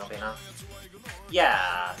and that'll be enough.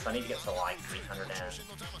 Yeah, so I need to get to like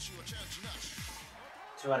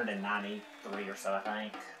 293 or so, I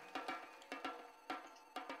think.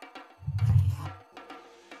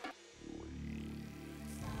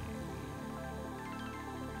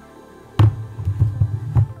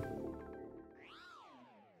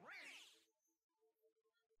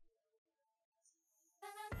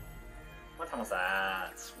 What time was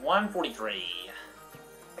that? 1:43.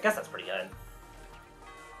 I guess that's pretty good.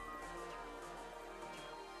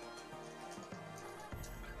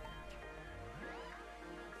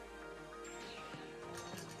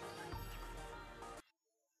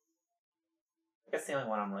 I guess the only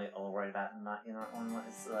one I'm really a little worried about, not you know, one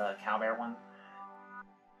is the Cowbear one.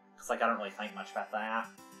 Because, like, I don't really think much about that.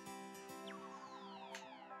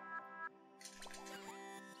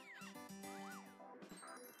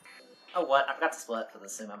 Oh, what? I forgot to split for the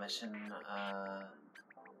sumo mission.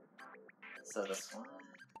 So this one.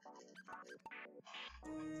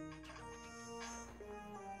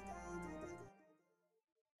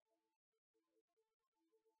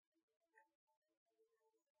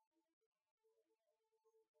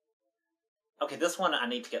 Okay, this one I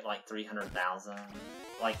need to get like 300,000.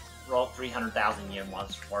 Like, roll 300,000 yen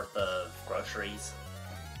worth of groceries.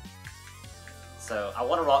 So I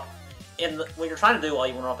want to roll. When you're trying to do all,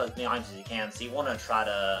 you want to roll up as many items as you can, so you want to try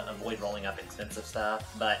to avoid rolling up expensive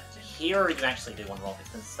stuff. But here you actually do want to roll up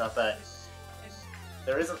expensive stuff, but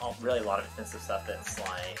there isn't really a lot of expensive stuff that's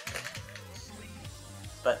like.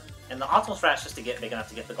 And the optimal strat's just to get big enough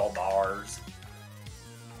to get the gold bars.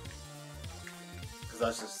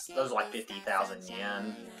 Because those are like 50,000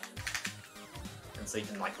 yen. And so you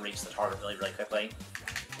can like reach the target really, really quickly.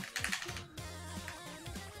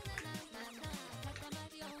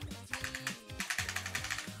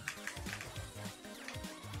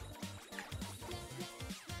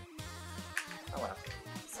 Oh well.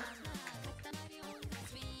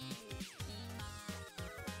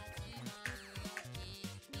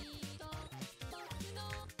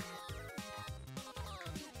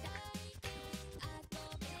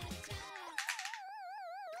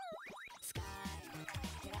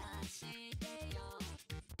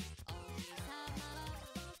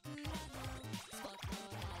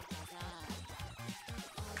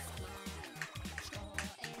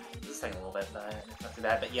 This is taking a little bit, but not too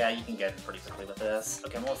bad. But yeah, you can get pretty quickly with this.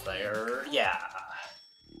 Okay, I'm almost there. Yeah.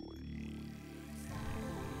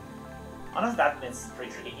 Honestly, that's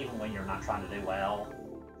pretty tricky, even when you're not trying to do well.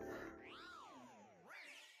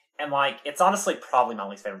 And like, it's honestly probably my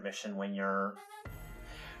least favorite mission when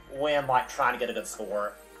like trying to get a good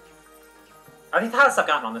score. I think the highest I've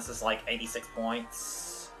gotten on this is like 86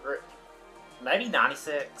 points, or maybe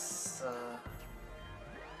 96.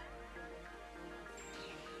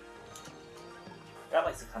 Got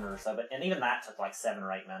like 600 or so, and even that took like 7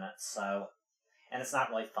 or 8 minutes. So, and it's not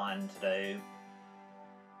really fun to do.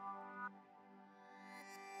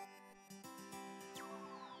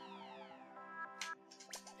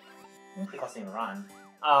 I'm pretty close to even run.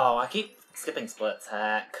 Oh, I keep skipping splits,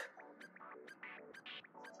 heck.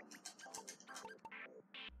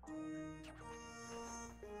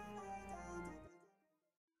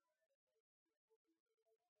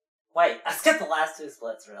 Wait, I skipped the last 2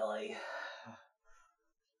 splits, really.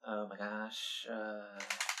 Oh my gosh.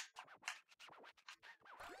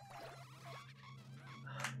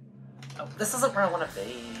 Oh, this isn't where I want to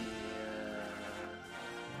be.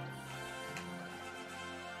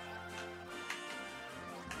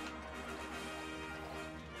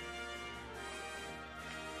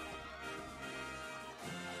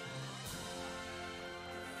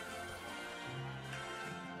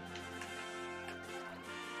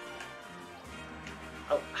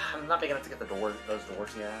 Oh, I'm not big enough to get those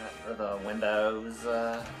doors yet, or the windows.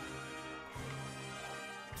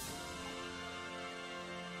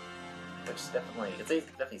 Which is definitely, it's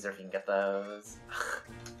definitely easier if you can get those.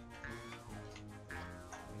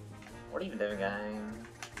 What are you even doing, game?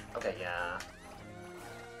 Okay, yeah.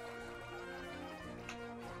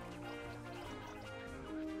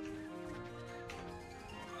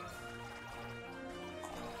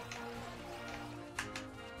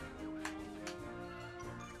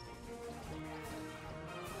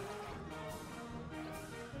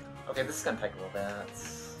 Okay, this is gonna take a little bit.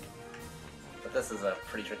 But this is a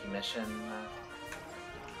pretty tricky mission.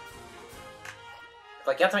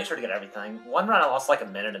 Like, you have to make sure to get everything. One run I lost like a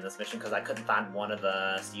minute in this mission because I couldn't find one of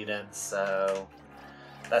the students, so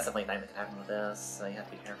that's definitely a thing that can happen with this, so you have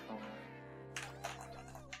to be careful.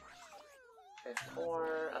 Okay,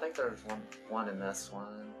 4. I think there's one in this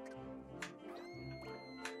one.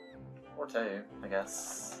 Or 2, I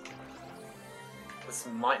guess. This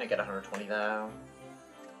might not get 120 though.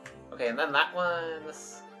 Okay, and then that one,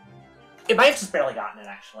 it might have just barely gotten it,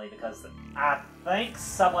 actually, because I think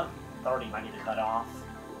someone 30 might need to cut off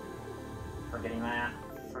for getting that,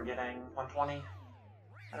 for getting 120.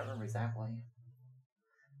 I don't remember exactly.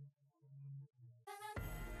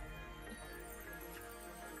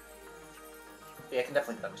 Yeah, I can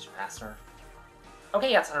definitely get that mission faster.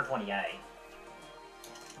 Okay, yeah, it's 128.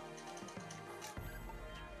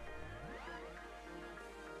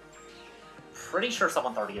 Pretty sure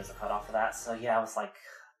someone 30 is the cutoff for that, so yeah, I was like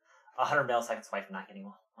 100 milliseconds away from not getting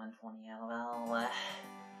 120, LOL.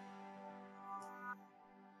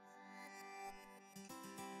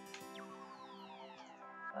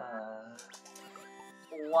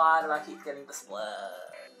 Why do I keep getting the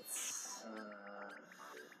splits?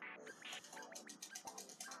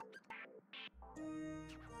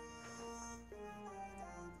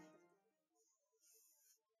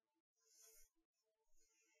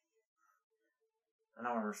 I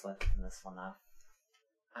don't remember selecting this one though.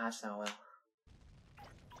 I just know I will.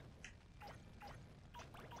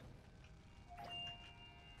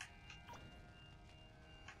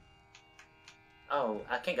 Oh,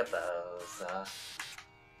 I can't get those.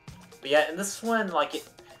 But yeah, in this one, like,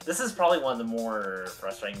 this is probably one of the more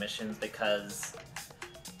frustrating missions because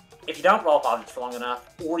if you don't roll up objects for long enough,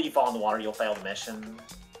 or you fall in the water, you'll fail the mission.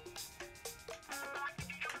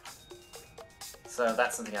 So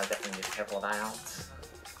that's something I definitely need to be careful about.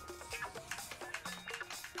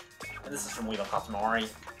 And this is from Katamari.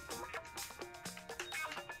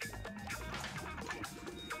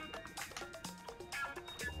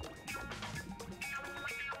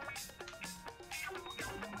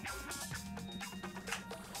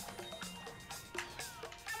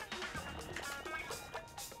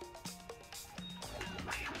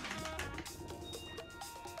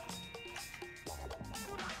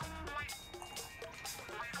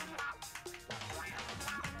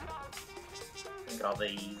 Get all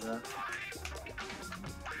these.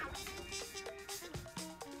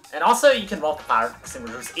 And also, you can roll the fire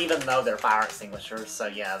extinguishers, even though they're fire extinguishers. So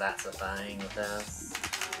yeah, that's a thing with this.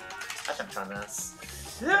 I should try this.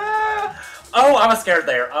 Yeah! Oh, I was scared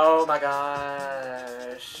there. Oh my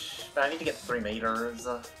gosh. But I need to get 3 meters.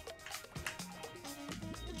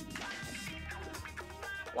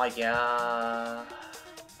 Like, yeah.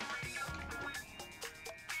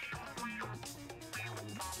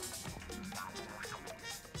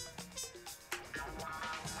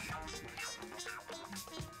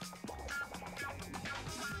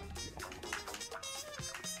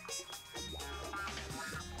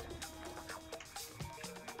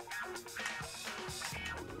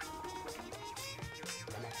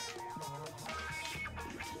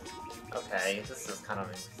 Okay, this is kind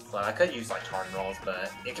of slow. I could use like charm rolls,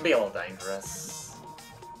 but it can be a little dangerous.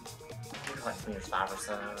 Maybe like meters 5 or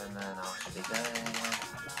so, and then I should be good.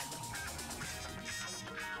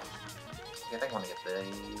 Yeah, I think I want to get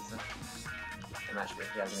these. And that should be,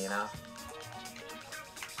 yeah, give me enough.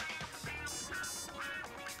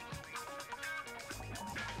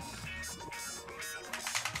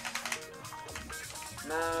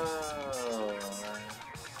 No.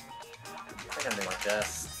 I think I'm doing like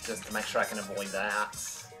this, just to make sure I can avoid that.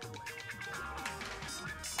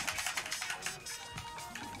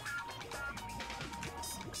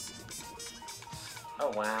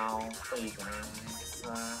 Oh wow, please guys.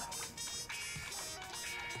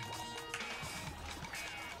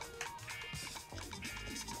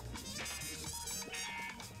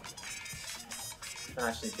 I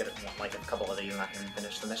actually need to get like a couple of these and I can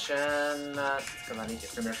finish the mission, because I need to get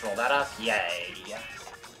 3 minutes to roll that up. Yay!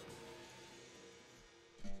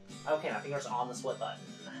 Okay, my finger's on the split button.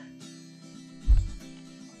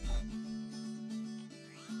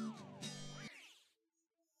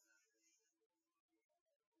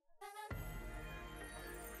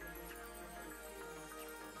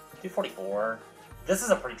 $244. This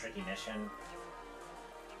is a pretty tricky mission.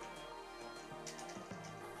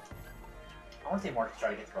 I want to see more to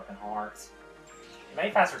try to get the Broken Heart. It may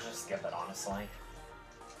be faster to just skip it, honestly.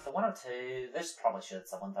 So 102, this probably should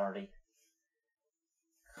sub 130.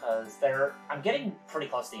 Because I'm getting pretty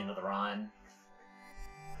close to the end of the run.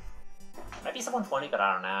 Maybe sub 120, but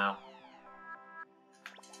I don't know.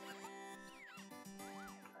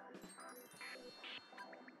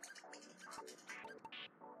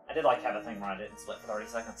 I did like have a thing where I didn't split for 30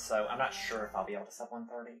 seconds, so I'm not sure if I'll be able to sub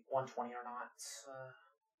 120 or not.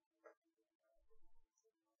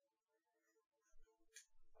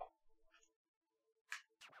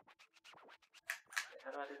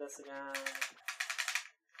 How do I do this again?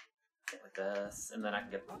 Like this, and then I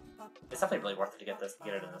can get. It's definitely really worth it to get this,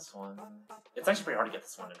 get it in this one. It's actually pretty hard to get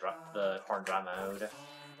this one in the hard dry mode,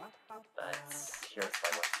 but here it's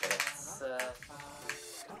probably worth to get it.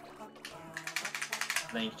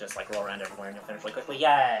 And then you can just like roll around everywhere and you'll finish really quickly.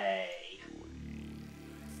 Yay!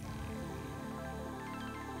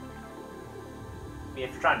 But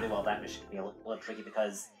if you're trying to do well, that mission can be a little tricky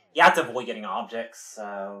because you have to avoid getting objects.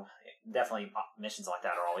 So definitely missions like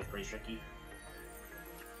that are always pretty tricky.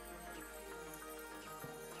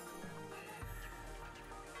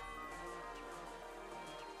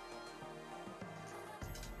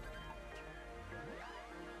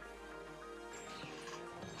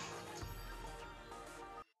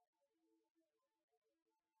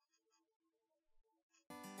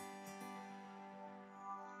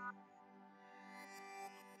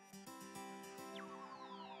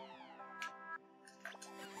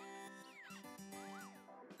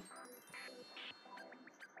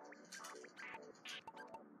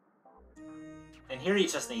 And here you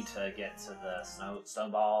just need to get to the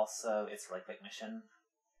snowball, so it's a really quick mission.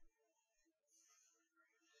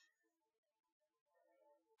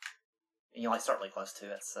 And you like start really close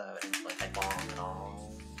to it, so it doesn't like take long at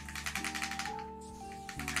all.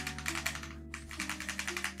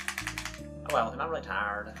 Oh well, am I really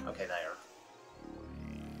tired? Okay, there.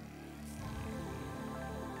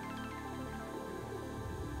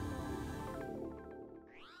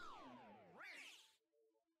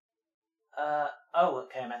 Oh,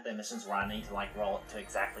 okay, I'm at the missions where I need to, like, roll it to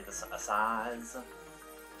exactly the size.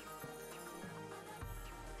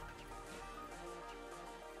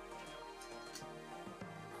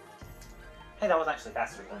 Hey, that was actually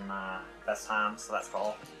faster than my best time, so that's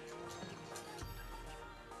cool.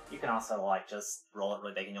 You can also, like, just roll it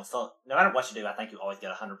really big and you'll still, no matter what you do, I think you always get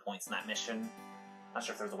 100 points in that mission. Not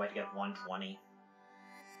sure if there's a way to get 120.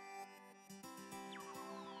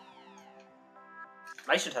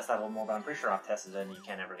 I should test that a little more, but I'm pretty sure I've tested it and you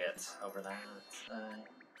can't ever get over that.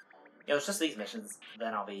 Yeah, it's just these missions,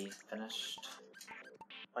 then I'll be finished.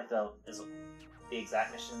 Like the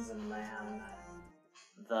exact missions and then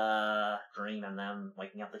the dream and them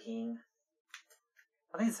waking up the king.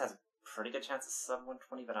 I think this has a pretty good chance of sub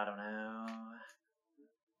 120, but I don't know.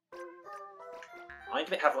 I need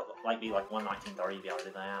to have like be like 11930 to be able to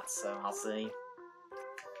do that, so I'll see.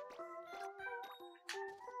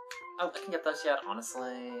 Oh, I can get those yet,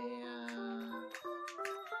 honestly. Maybe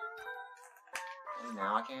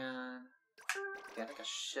now I can. Okay, I think I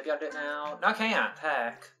should be able to do it now. No, I can't.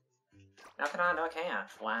 Heck. Now can I? No, I can't.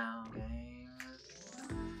 Wow, game.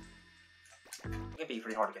 It can be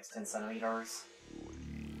pretty hard to get to 10 centimeters.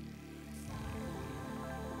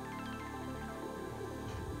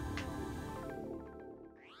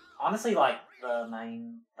 Honestly, like, the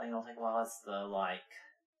main thing it'll take a while is the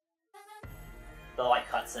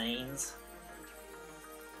cutscenes.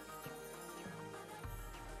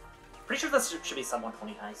 Pretty sure this should be sub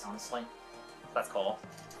 120 pace, honestly. That's cool.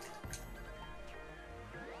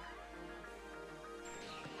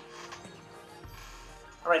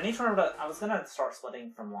 Alright, need to remember that I was gonna start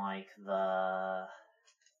splitting from like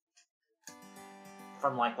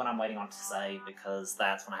when I'm waiting on to save, because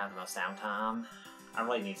that's when I have the most downtime. I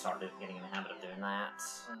really need to start getting in the habit of doing that.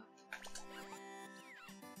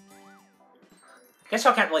 Guess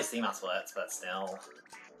y'all can't really see my splits, but still.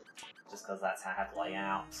 Just because that's how I have to lay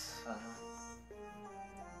out.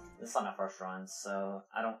 This is not my first run, so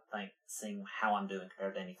I don't think seeing how I'm doing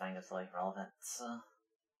compared to anything is really relevant.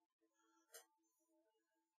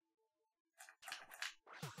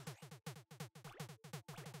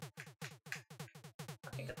 I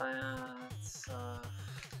can get that.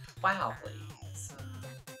 Wow, please.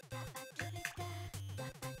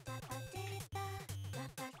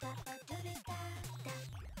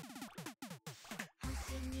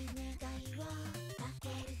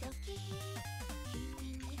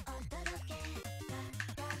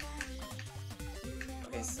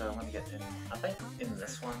 Okay, so let me get in. I think in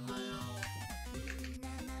this one now.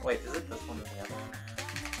 Wait, is it this one or the other?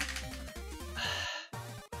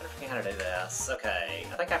 I forget how to do this. Okay,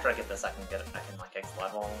 I think after I get this, I can like X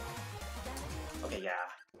level. Okay, yeah.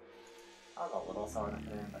 I was a little slower than I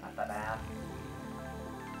could have, but not that bad.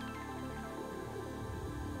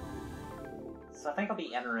 So I think I'll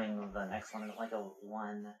be entering the next one at like a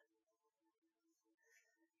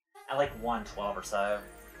 112 or so.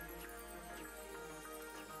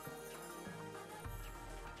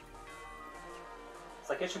 It's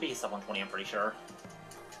like it should be sub 120, I'm pretty sure.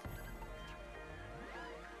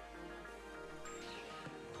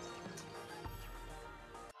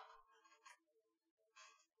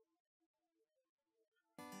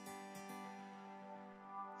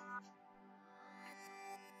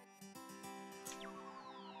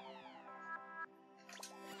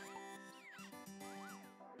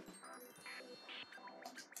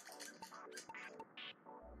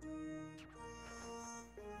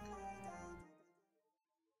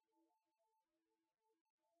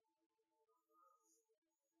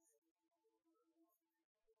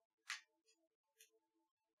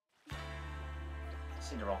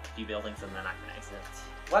 Just need to roll a few buildings and then I can exit.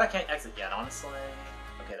 What? I can't exit yet, honestly.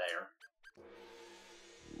 Okay, there.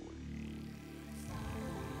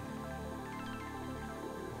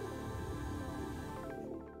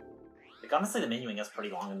 Like, honestly, the menuing is pretty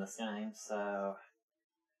long in this game, so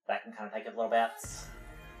that can kind of take a little bit.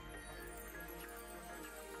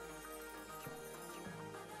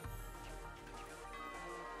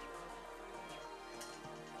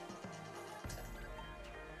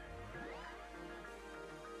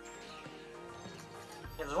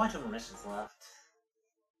 Yeah, there's only 2 more missions left.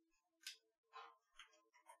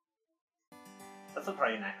 That's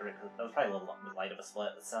probably inaccurate, because that was probably a little late of a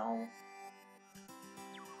split, but so...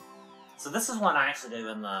 So this is one I actually do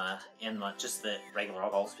in the just the regular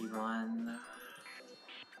old speed run.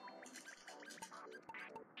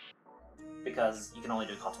 because you can only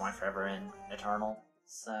do Katamari Forever in Eternal,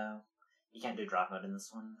 so you can't do drive mode in this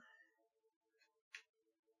one.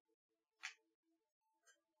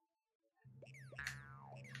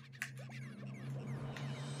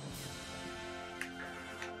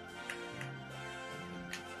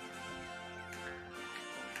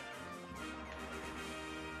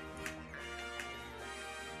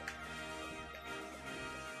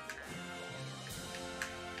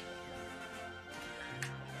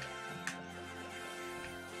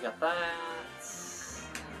 Got that.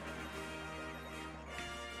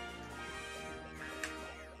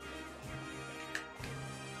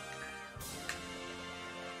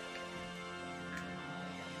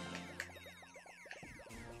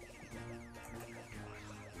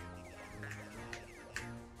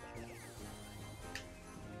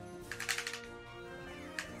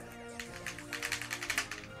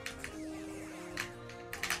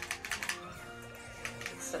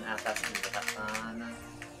 It's an F, that's gonna be that fun.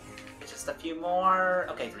 Just a few more.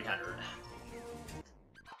 Okay, 300.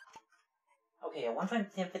 Okay,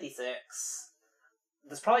 110.56.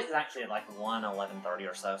 This probably is actually like 1:11:30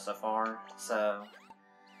 or so far. So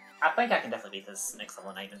I think I can definitely beat this next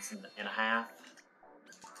level in 8 minutes and a half.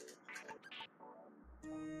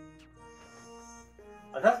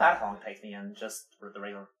 It doesn't matter how long it takes me in just for the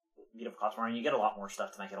regular Beautiful Katamari. You get a lot more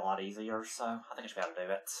stuff to make it a lot easier, so I think I should be able to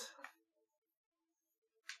do it.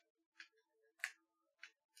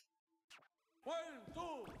 1,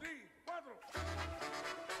 2, 3, 4.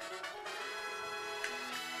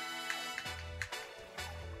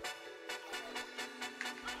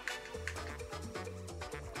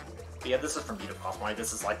 But yeah, this is from Beautiful Katamari.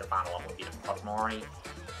 This is like the final level of Beautiful Katamari.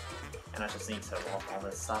 And I just need to lock all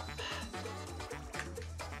this up.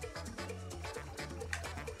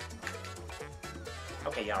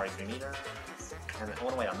 Okay, yeah, already 3 meters. And I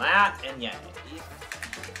want to wait on that, and yeah.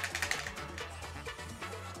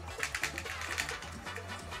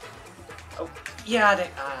 Oh, yeah,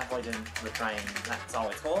 I avoided the train. That's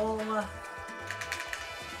always cool.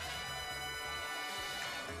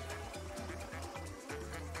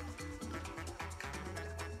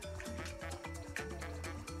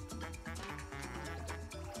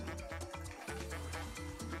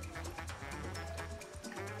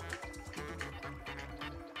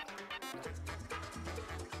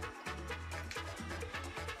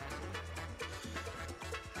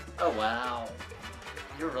 Oh wow,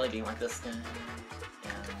 you're really being like this game,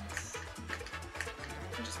 and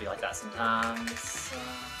it can just be like that sometimes.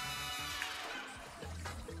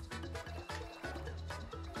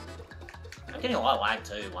 I'm getting a lot of lag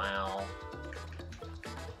too, wow.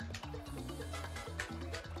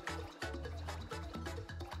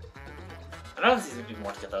 I know this is even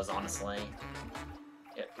more to get those, honestly.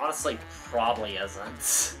 It honestly probably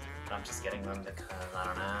isn't. I'm just getting them because, I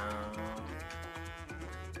don't know.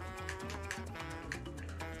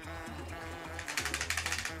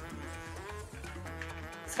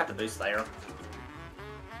 It's got the boost there.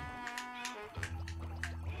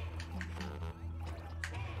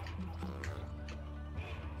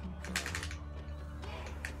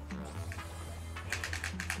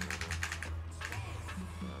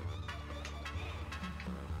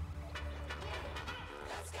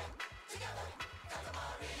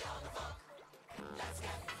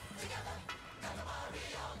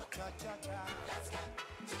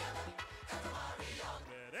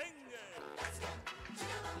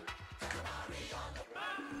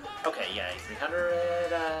 Okay, yeah, 300.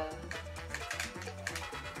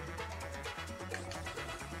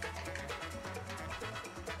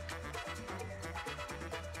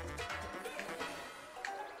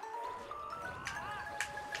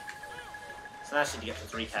 So now I need to get to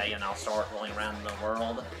 3K and I'll start rolling around the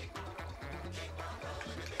world.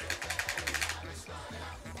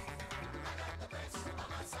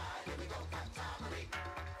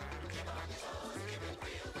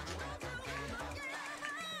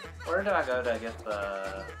 Where do I go to get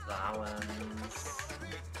the islands?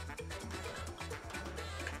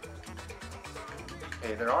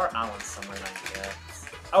 Okay, there are islands somewhere that I can get.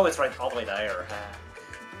 Oh, it's right all the way there. Heck.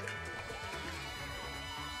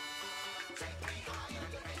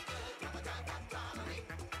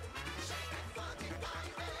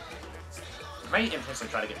 I might intentionally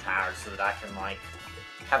try to get tired so that I can, like,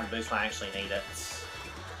 have a boost when I actually need it.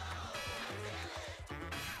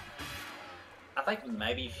 I think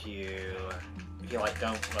maybe if you like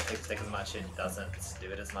don't rotate the stick as much, it doesn't do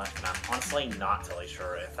it as much. And I'm honestly not totally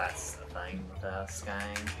sure if that's the thing with this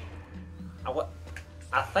game.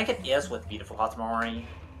 I think it is with Beautiful Katamari,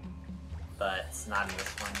 but it's not in this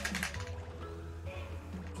one.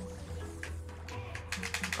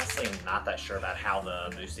 Honestly, I'm not that sure about how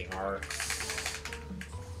the boosting works.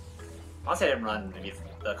 Honestly, I didn't run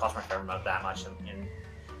the Katamari Forever mode that much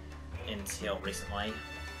until recently.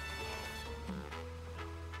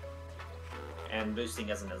 And boosting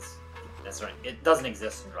isn't as necessary. It doesn't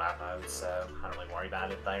exist in drive mode, so I don't really worry about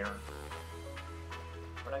it there.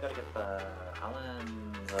 Where'd I go to get the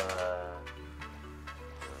island?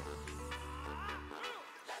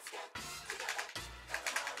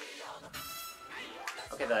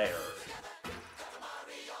 Okay, there.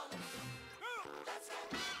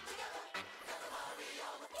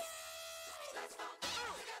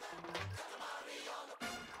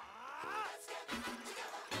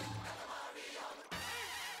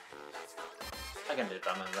 I can do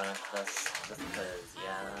drum and run after this, just because,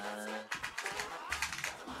 yeah.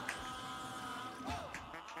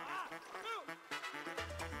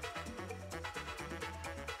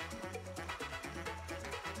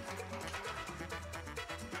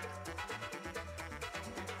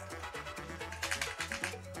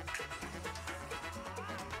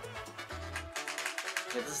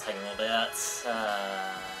 Yeah, this is taking a little bit.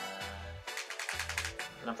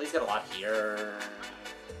 Can I please get a lot here?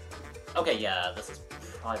 Okay, yeah, this is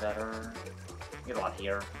probably better. Get a lot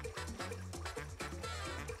here.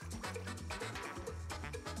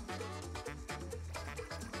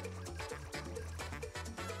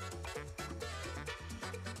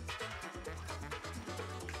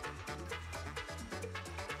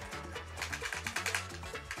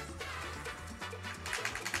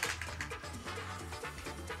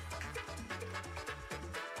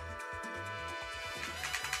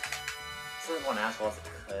 This is one as well as it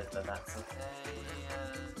could, but that's okay.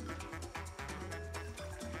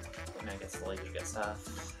 I guess the laser good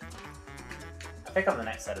stuff. I think on the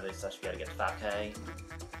next set of these I should be able to get to 5k.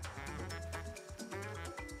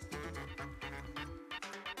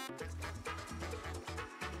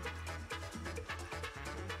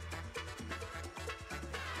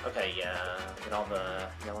 Okay, yeah, get all the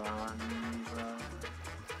yellow ones.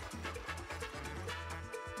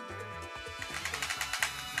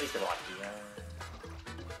 Please get a lot here.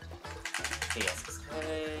 PSK.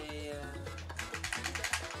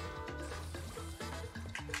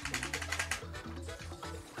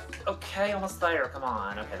 Okay, almost there. Come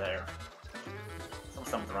on. Okay, there.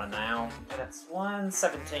 Almost done with the run now. Okay, that's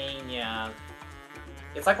 117. Yeah,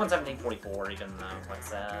 it's like 117.44, even though what it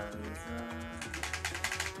says.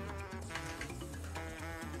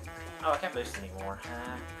 Oh, I can't boost anymore.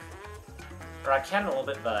 Or I can a little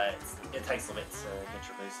bit, but it takes a little bit to get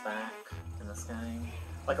your boost back in this game.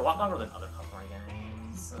 Like, a lot longer than other Katamari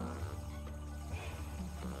games.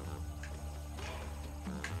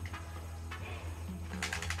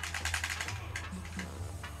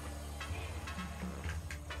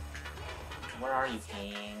 Where are you,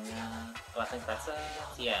 King? Oh, I think that's it.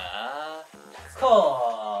 Yeah.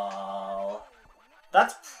 Cool.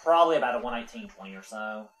 That's probably about a 118.20 or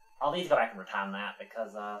so. I'll need to go back and retime that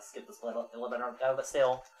because I skipped the split a little bit ago, but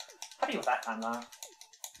still, happy with that time though.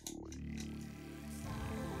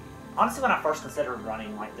 Honestly, when I first considered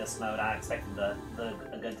running like this mode, I expected a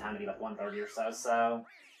good time to be like 130 or so. So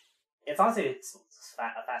it's honestly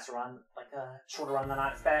a faster run, like a shorter run than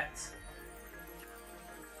I expect.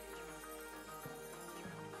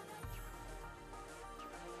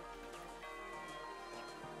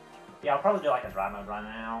 Yeah, I'll probably do like a dry mode run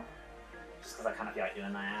now. Just because I kind of feel like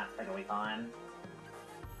doing that. I think it'll be fun.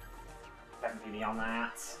 Definitely be on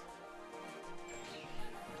that.